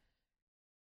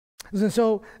 And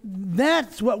so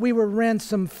that's what we were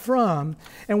ransomed from.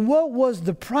 And what was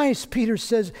the price? Peter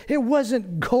says it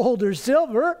wasn't gold or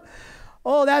silver.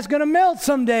 Oh, that's going to melt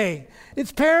someday.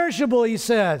 It's perishable, he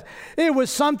says. It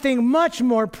was something much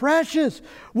more precious.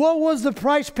 What was the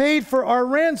price paid for our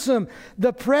ransom?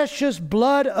 The precious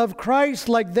blood of Christ,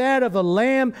 like that of a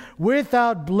lamb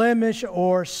without blemish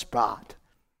or spot.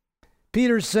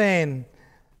 Peter's saying,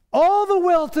 all the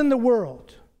wealth in the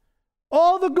world,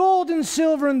 all the gold and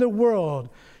silver in the world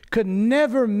could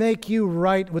never make you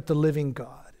right with the living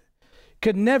God,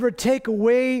 could never take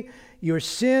away your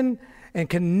sin, and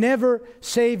can never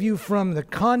save you from the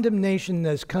condemnation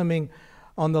that's coming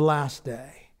on the last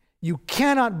day. You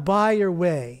cannot buy your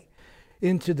way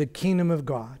into the kingdom of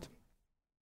God.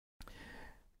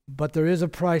 But there is a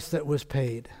price that was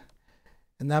paid,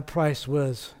 and that price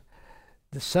was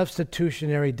the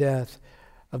substitutionary death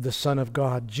of the Son of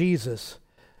God, Jesus,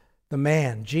 the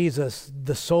man, Jesus,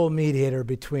 the sole mediator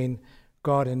between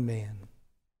God and man.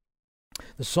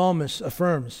 The psalmist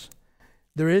affirms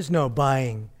there is no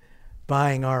buying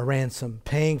our ransom,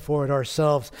 paying for it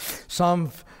ourselves.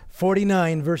 Psalm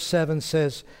 49 verse 7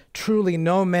 says, truly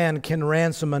no man can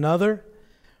ransom another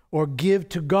or give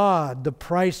to God the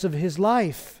price of his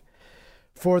life.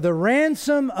 For the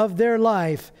ransom of their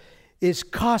life is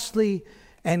costly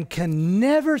and can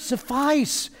never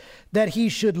suffice, that he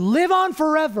should live on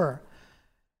forever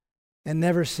and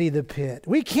never see the pit.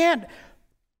 We can't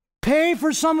pay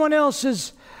for someone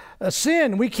else's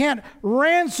sin. We can't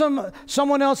ransom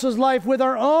someone else's life with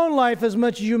our own life as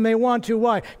much as you may want to.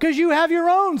 Why? Because you have your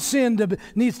own sin that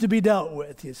needs to be dealt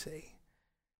with, you see.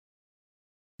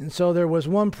 And so there was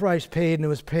one price paid, and it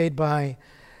was paid by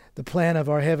the plan of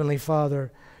our Heavenly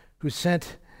Father, who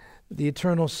sent the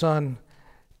eternal Son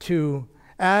to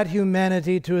add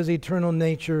humanity to his eternal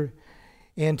nature,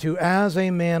 and to, as a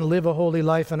man, live a holy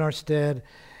life in our stead,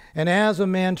 and as a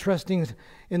man trusting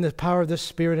in the power of the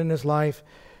Spirit in his life,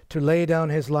 to lay down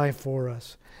his life for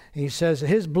us. And he says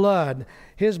his blood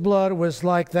was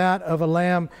like that of a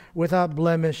lamb without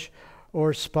blemish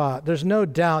or spot. There's no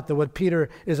doubt that what Peter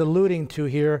is alluding to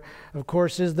here, of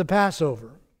course, is the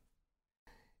Passover.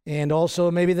 And also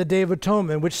maybe the Day of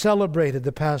Atonement, which celebrated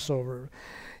the Passover.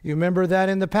 You remember that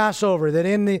in the Passover, that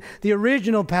in the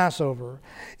original Passover,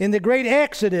 in the great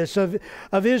exodus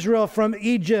of Israel from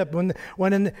Egypt, when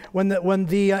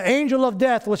the angel of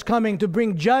death was coming to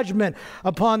bring judgment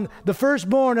upon the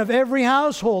firstborn of every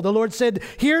household, the Lord said,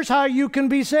 here's how you can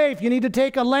be safe. You need to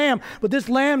take a lamb, but this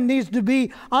lamb needs to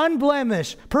be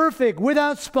unblemished, perfect,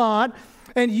 without spot,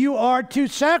 and you are to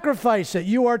sacrifice it.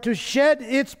 You are to shed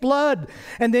its blood,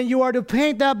 and then you are to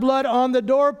paint that blood on the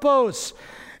doorposts.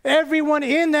 Everyone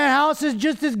in that house is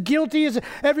just as guilty as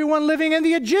everyone living in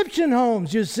the Egyptian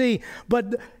homes, you see.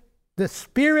 But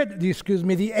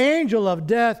the angel of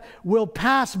death will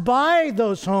pass by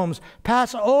those homes,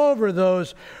 pass over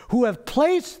those who have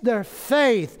placed their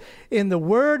faith in the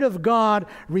Word of God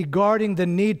regarding the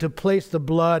need to place the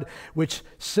blood, which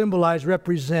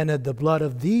represented the blood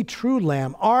of the true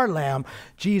Lamb, our Lamb,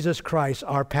 Jesus Christ,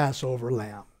 our Passover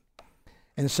Lamb.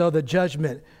 And so the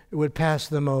judgment would pass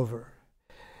them over.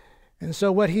 And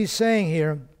so what he's saying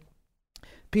here,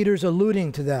 Peter's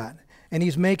alluding to that, and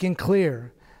he's making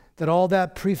clear that all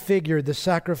that prefigured the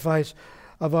sacrifice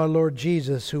of our Lord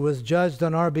Jesus, who was judged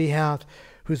on our behalf,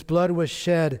 whose blood was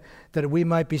shed that we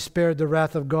might be spared the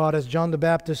wrath of God. As John the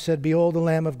Baptist said, behold the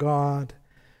Lamb of God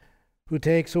who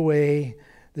takes away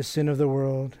the sin of the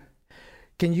world.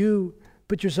 Can you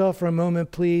put yourself for a moment,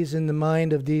 please, in the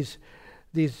mind of these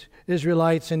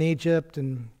Israelites in Egypt,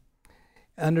 and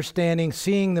understanding,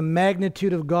 seeing the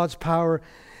magnitude of God's power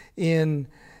in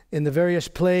the various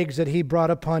plagues that he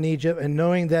brought upon Egypt, and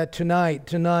knowing that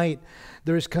tonight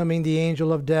there is coming the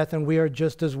angel of death, and we are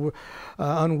just as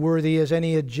unworthy as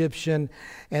any Egyptian,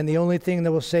 and the only thing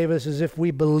that will save us is if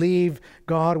we believe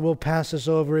God will pass us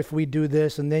over if we do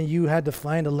this. And then you had to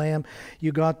find a lamb.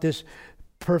 You got this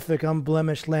perfect,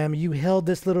 unblemished lamb. You held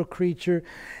this little creature,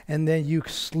 and then you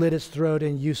slit its throat,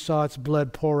 and you saw its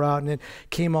blood pour out, and it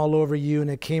came all over you,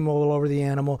 and it came all over the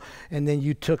animal. And then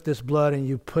you took this blood and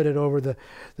you put it over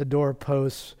the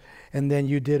doorposts, and then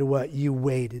you did what? You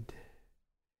waited.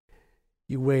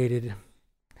 You waited.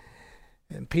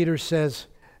 And Peter says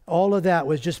all of that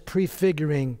was just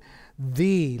prefiguring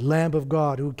the Lamb of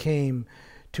God who came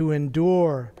to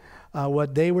endure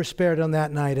what they were spared on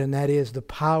that night, and that is the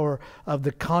power of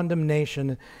the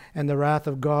condemnation and the wrath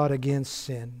of God against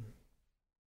sin.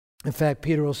 In fact,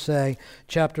 Peter will say,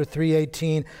 chapter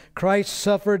 3:18, Christ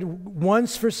suffered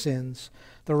once for sins,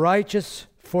 the righteous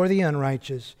for the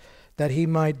unrighteous, that he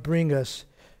might bring us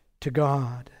to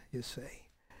God, you see.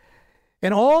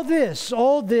 And all this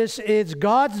is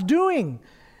God's doing.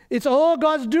 It's all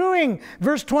God's doing.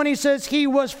 Verse 20 says, he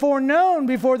was foreknown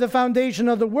before the foundation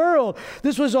of the world.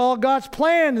 This was all God's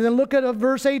plan. And then look at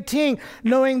verse 18,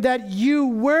 knowing that you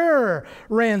were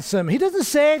ransomed. He doesn't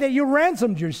say that you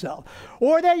ransomed yourself,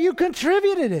 or that you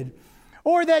contributed it,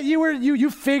 or that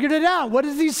you figured it out. What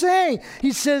does he say?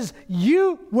 He says,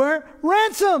 you were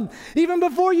ransomed. Even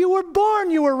before you were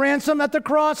born, you were ransomed at the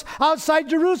cross outside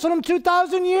Jerusalem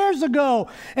 2,000 years ago.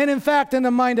 And in fact, in the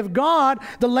mind of God,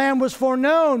 the Lamb was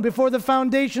foreknown before the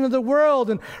foundation of the world.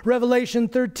 And Revelation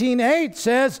 13:8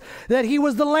 says that he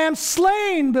was the Lamb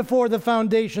slain before the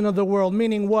foundation of the world.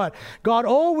 Meaning what? God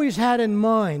always had in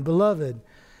mind, beloved,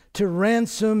 to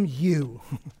ransom you,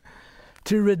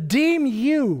 to redeem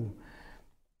you,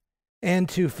 and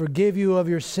to forgive you of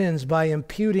your sins by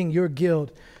imputing your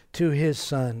guilt to his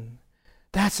Son.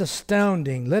 That's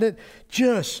astounding. Let it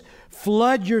just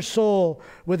flood your soul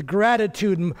with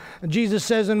gratitude. Jesus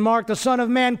says in Mark, the Son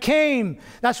of Man came.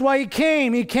 That's why he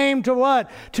came. He came to what?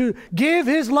 To give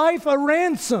his life a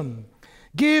ransom.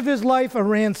 Give his life a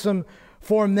ransom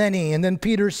for many. And then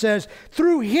Peter says,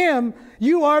 through him,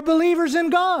 you are believers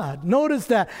in God. Notice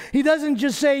that. He doesn't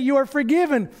just say you are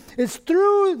forgiven. It's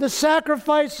through the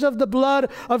sacrifice of the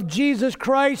blood of Jesus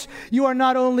Christ, you are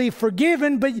not only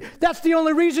forgiven, but that's the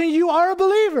only reason you are a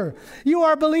believer. You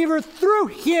are a believer through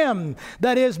him.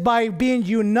 That is, by being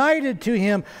united to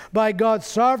him by God's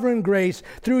sovereign grace.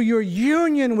 Through your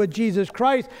union with Jesus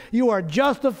Christ, you are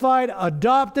justified,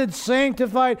 adopted,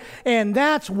 sanctified, and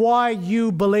that's why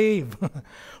you believe.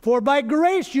 For by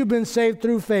grace you've been saved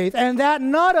through faith, and that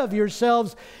not of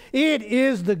yourselves, it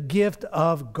is the gift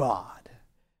of God.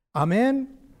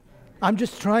 Amen? I'm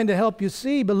just trying to help you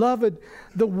see, beloved,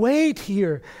 the weight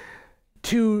here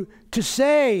to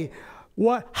say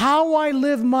how I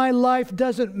live my life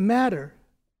doesn't matter.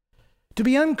 To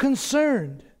be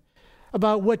unconcerned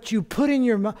about what you put in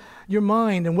your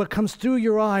mind and what comes through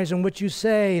your eyes and what you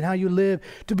say and how you live.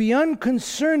 To be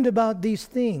unconcerned about these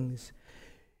things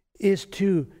is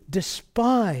to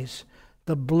despise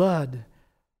the blood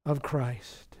of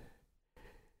Christ.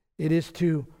 It is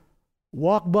to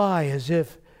walk by as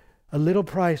if a little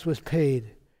price was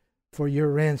paid for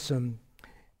your ransom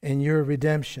and your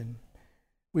redemption.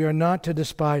 We are not to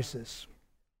despise this.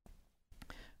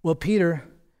 Well, Peter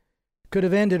could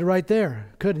have ended right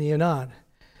there, couldn't he, or not?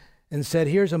 And said,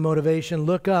 here's a motivation,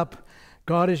 look up.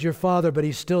 God is your Father, but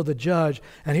he's still the judge.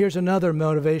 And here's another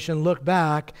motivation, look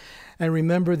back and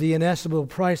remember the inestimable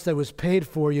price that was paid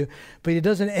for you. But he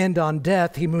doesn't end on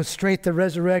death. He moves straight to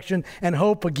resurrection and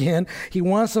hope again. He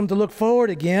wants them to look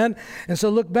forward again. And so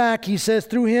look back. He says,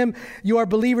 through him, you are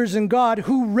believers in God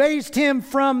who raised him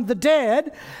from the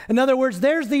dead. In other words,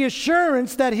 there's the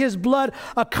assurance that his blood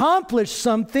accomplished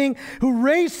something, who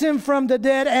raised him from the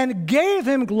dead and gave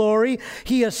him glory.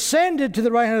 He ascended to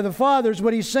the right hand of the Father, is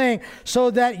what he's saying, so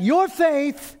that your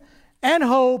faith and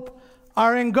hope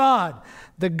are in God,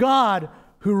 the God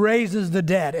who raises the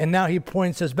dead. And now he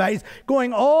points us back. He's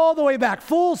going all the way back,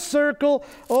 full circle,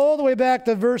 all the way back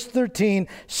to verse 13.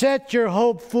 Set your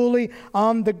hope fully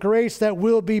on the grace that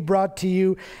will be brought to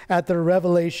you at the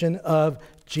revelation of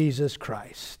Jesus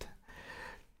Christ.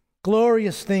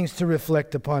 Glorious things to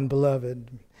reflect upon,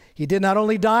 beloved. He did not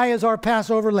only die as our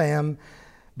Passover lamb,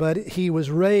 but he was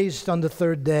raised on the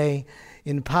third day.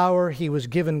 In power, he was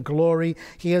given glory.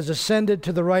 He has ascended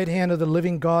to the right hand of the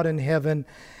living God in heaven.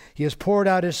 He has poured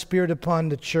out his Spirit upon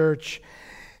the church.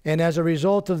 And as a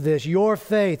result of this, your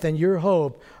faith and your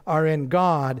hope are in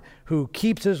God who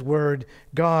keeps his word,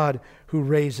 God who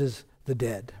raises the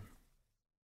dead.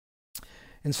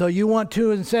 And so you want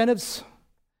two incentives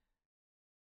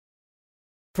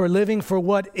for living for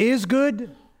what is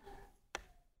good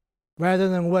rather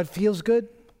than what feels good?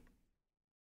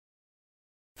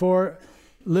 For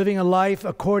living a life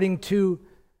according to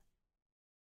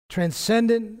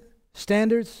transcendent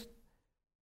standards,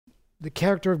 the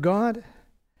character of God?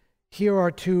 Here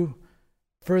are two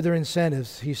further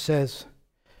incentives. He says,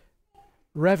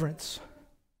 reverence.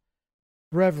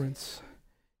 Reverence.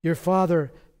 Your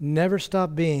Father never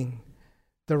stopped being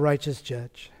the righteous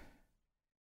judge.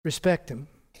 Respect him.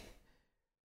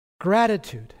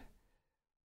 Gratitude.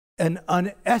 An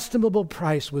unestimable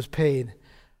price was paid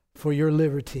for your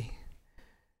liberty.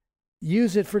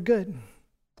 Use it for good.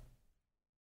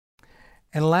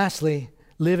 And lastly,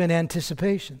 live in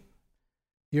anticipation.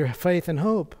 Your faith and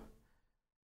hope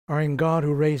are in God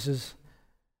who raises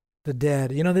the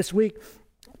dead. You know, this week,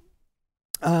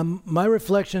 my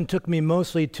reflection took me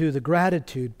mostly to the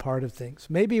gratitude part of things.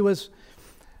 Maybe it was,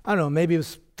 I don't know, maybe it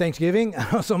was Thanksgiving. I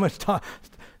don't know,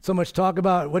 so much talk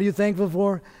about what are you thankful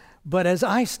for? But as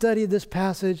I studied this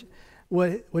passage,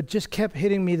 what just kept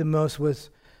hitting me the most was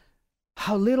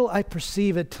how little I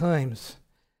perceive at times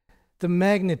the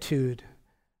magnitude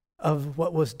of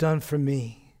what was done for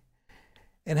me.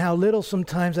 And how little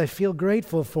sometimes I feel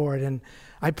grateful for it. And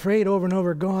I prayed over and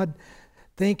over, God,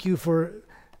 thank you for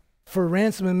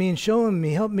ransoming me and showing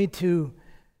me, help me to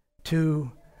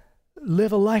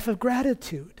live a life of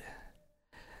gratitude.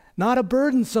 Not a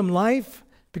burdensome life,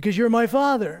 because you're my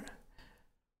Father,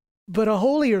 but a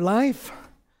holier life,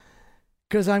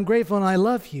 because I'm grateful and I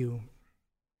love you.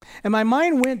 And my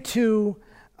mind went to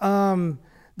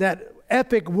that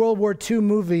epic World War II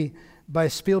movie by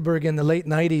Spielberg in the late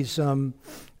 90s,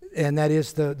 and that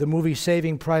is the movie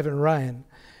Saving Private Ryan.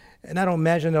 And I don't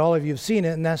imagine that all of you have seen it,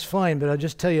 and that's fine, but I'll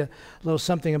just tell you a little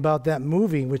something about that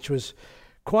movie, which was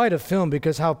quite a film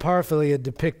because how powerfully it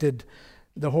depicted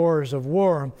the horrors of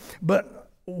war. But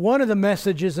one of the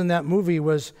messages in that movie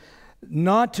was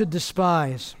not to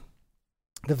despise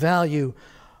the value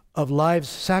of lives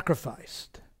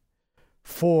sacrificed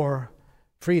for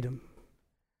freedom,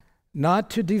 not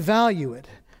to devalue it,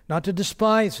 not to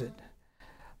despise it.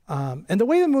 And the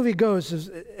way the movie goes is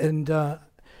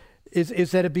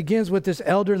that it begins with this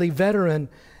elderly veteran,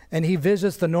 and he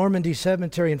visits the Normandy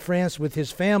cemetery in France with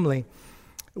his family,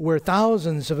 where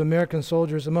thousands of American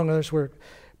soldiers, among others, were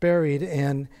buried.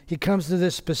 And he comes to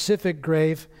this specific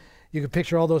grave. You can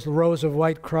picture all those rows of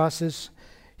white crosses.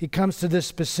 He comes to this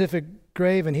specific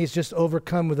grave, and he's just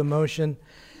overcome with emotion,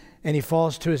 and he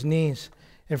falls to his knees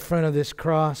in front of this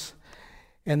cross.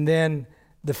 And then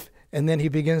he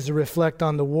begins to reflect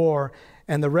on the war,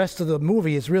 and the rest of the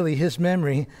movie is really his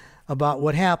memory about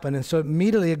what happened. And so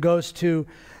immediately it goes to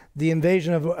the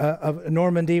invasion of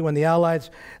Normandy, when the Allies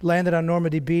landed on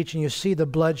Normandy Beach, and you see the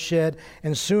bloodshed.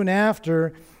 And soon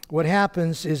after, what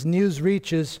happens is news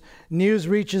reaches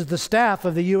the staff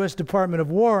of the U.S. Department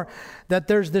of War that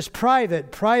there's this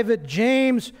Private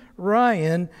James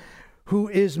Ryan, who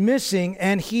is missing,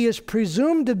 and he is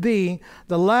presumed to be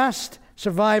the last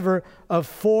survivor of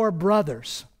 4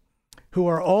 brothers who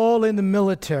are all in the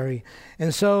military.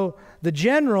 And so the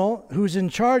general who's in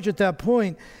charge at that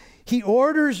point, he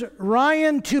orders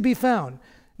Ryan to be found.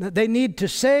 They need to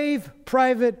save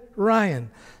Private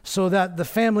Ryan so that the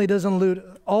family doesn't lose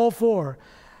all 4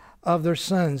 of their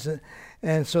sons.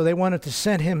 And so they wanted to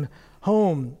send him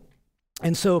home.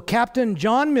 And so Captain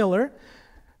John Miller,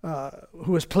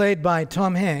 who was played by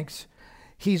Tom Hanks,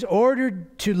 he's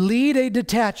ordered to lead a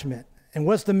detachment. And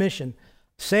what's the mission?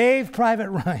 Save Private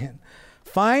Ryan.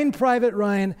 Find Private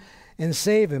Ryan and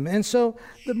save him. And so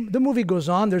the movie goes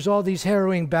on. There's all these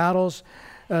harrowing battles.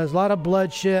 There's a lot of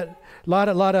bloodshed, a lot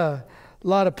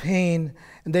of pain.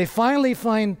 And they finally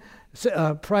find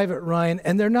Private Ryan,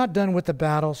 and they're not done with the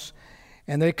battles.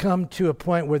 And they come to a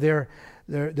point where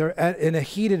they're in a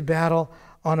heated battle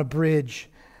on a bridge.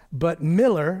 But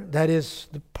Miller, that is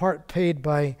the part paid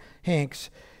by Hanks,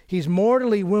 he's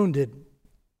mortally wounded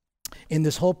in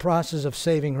this whole process of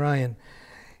saving Ryan.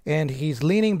 And he's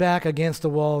leaning back against the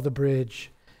wall of the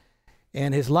bridge,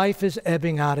 and his life is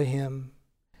ebbing out of him,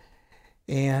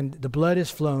 and the blood is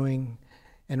flowing,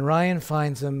 and Ryan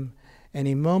finds him, and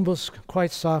he mumbles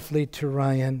quite softly to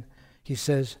Ryan. He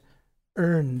says,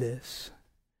 "Earn this.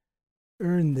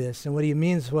 Earn this." And what he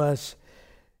means was,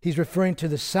 he's referring to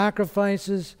the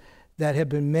sacrifices that have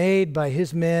been made by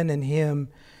his men and him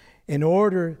in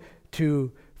order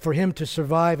for him to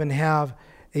survive and have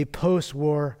a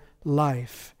post-war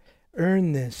life.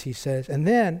 Earn this, he says. And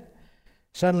then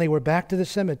Suddenly we're back to the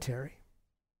cemetery.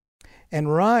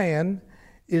 And Ryan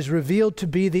is revealed to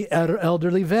be the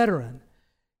elderly veteran.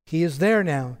 He is there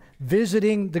now,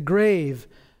 visiting the grave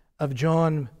of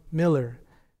John Miller,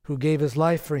 who gave his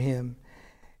life for him.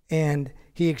 And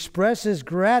he expresses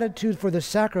gratitude for the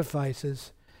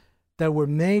sacrifices that were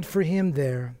made for him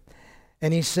there.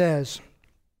 And he says,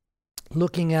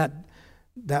 looking at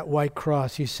that white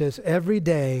cross, he says, every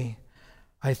day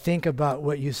I think about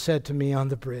what you said to me on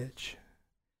the bridge.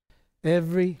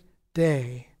 Every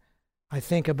day I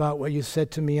think about what you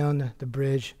said to me on the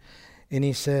bridge. And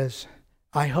he says,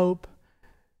 I hope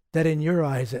that in your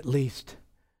eyes at least,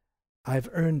 I've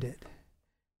earned it.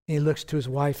 And he looks to his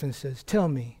wife and says, tell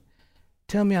me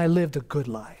I lived a good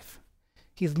life.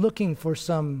 He's looking for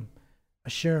some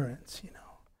assurance,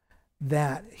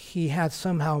 that he had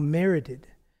somehow merited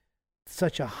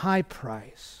such a high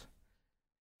price.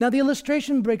 Now the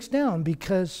illustration breaks down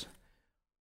because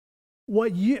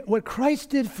what Christ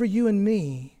did for you and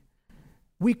me,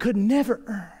 we could never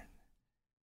earn.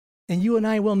 And you and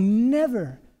I will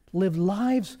never live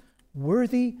lives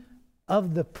worthy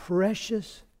of the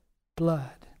precious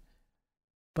blood.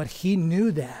 But he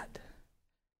knew that.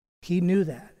 He knew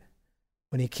that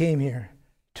when he came here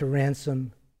to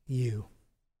ransom you.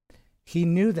 He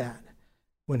knew that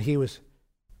when he was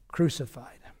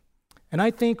crucified. And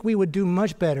I think we would do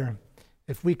much better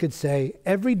if we could say,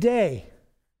 every day,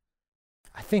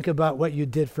 I think about what you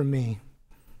did for me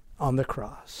on the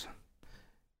cross.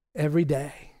 Every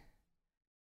day,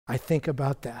 I think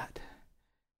about that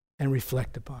and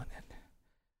reflect upon it.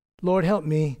 Lord, help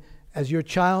me as your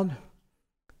child,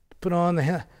 put on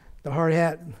the hard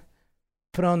hat,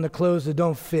 put on the clothes that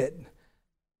don't fit,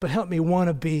 but help me want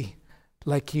to be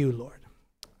like you, Lord.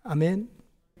 Amen?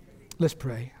 Let's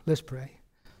pray. Let's pray.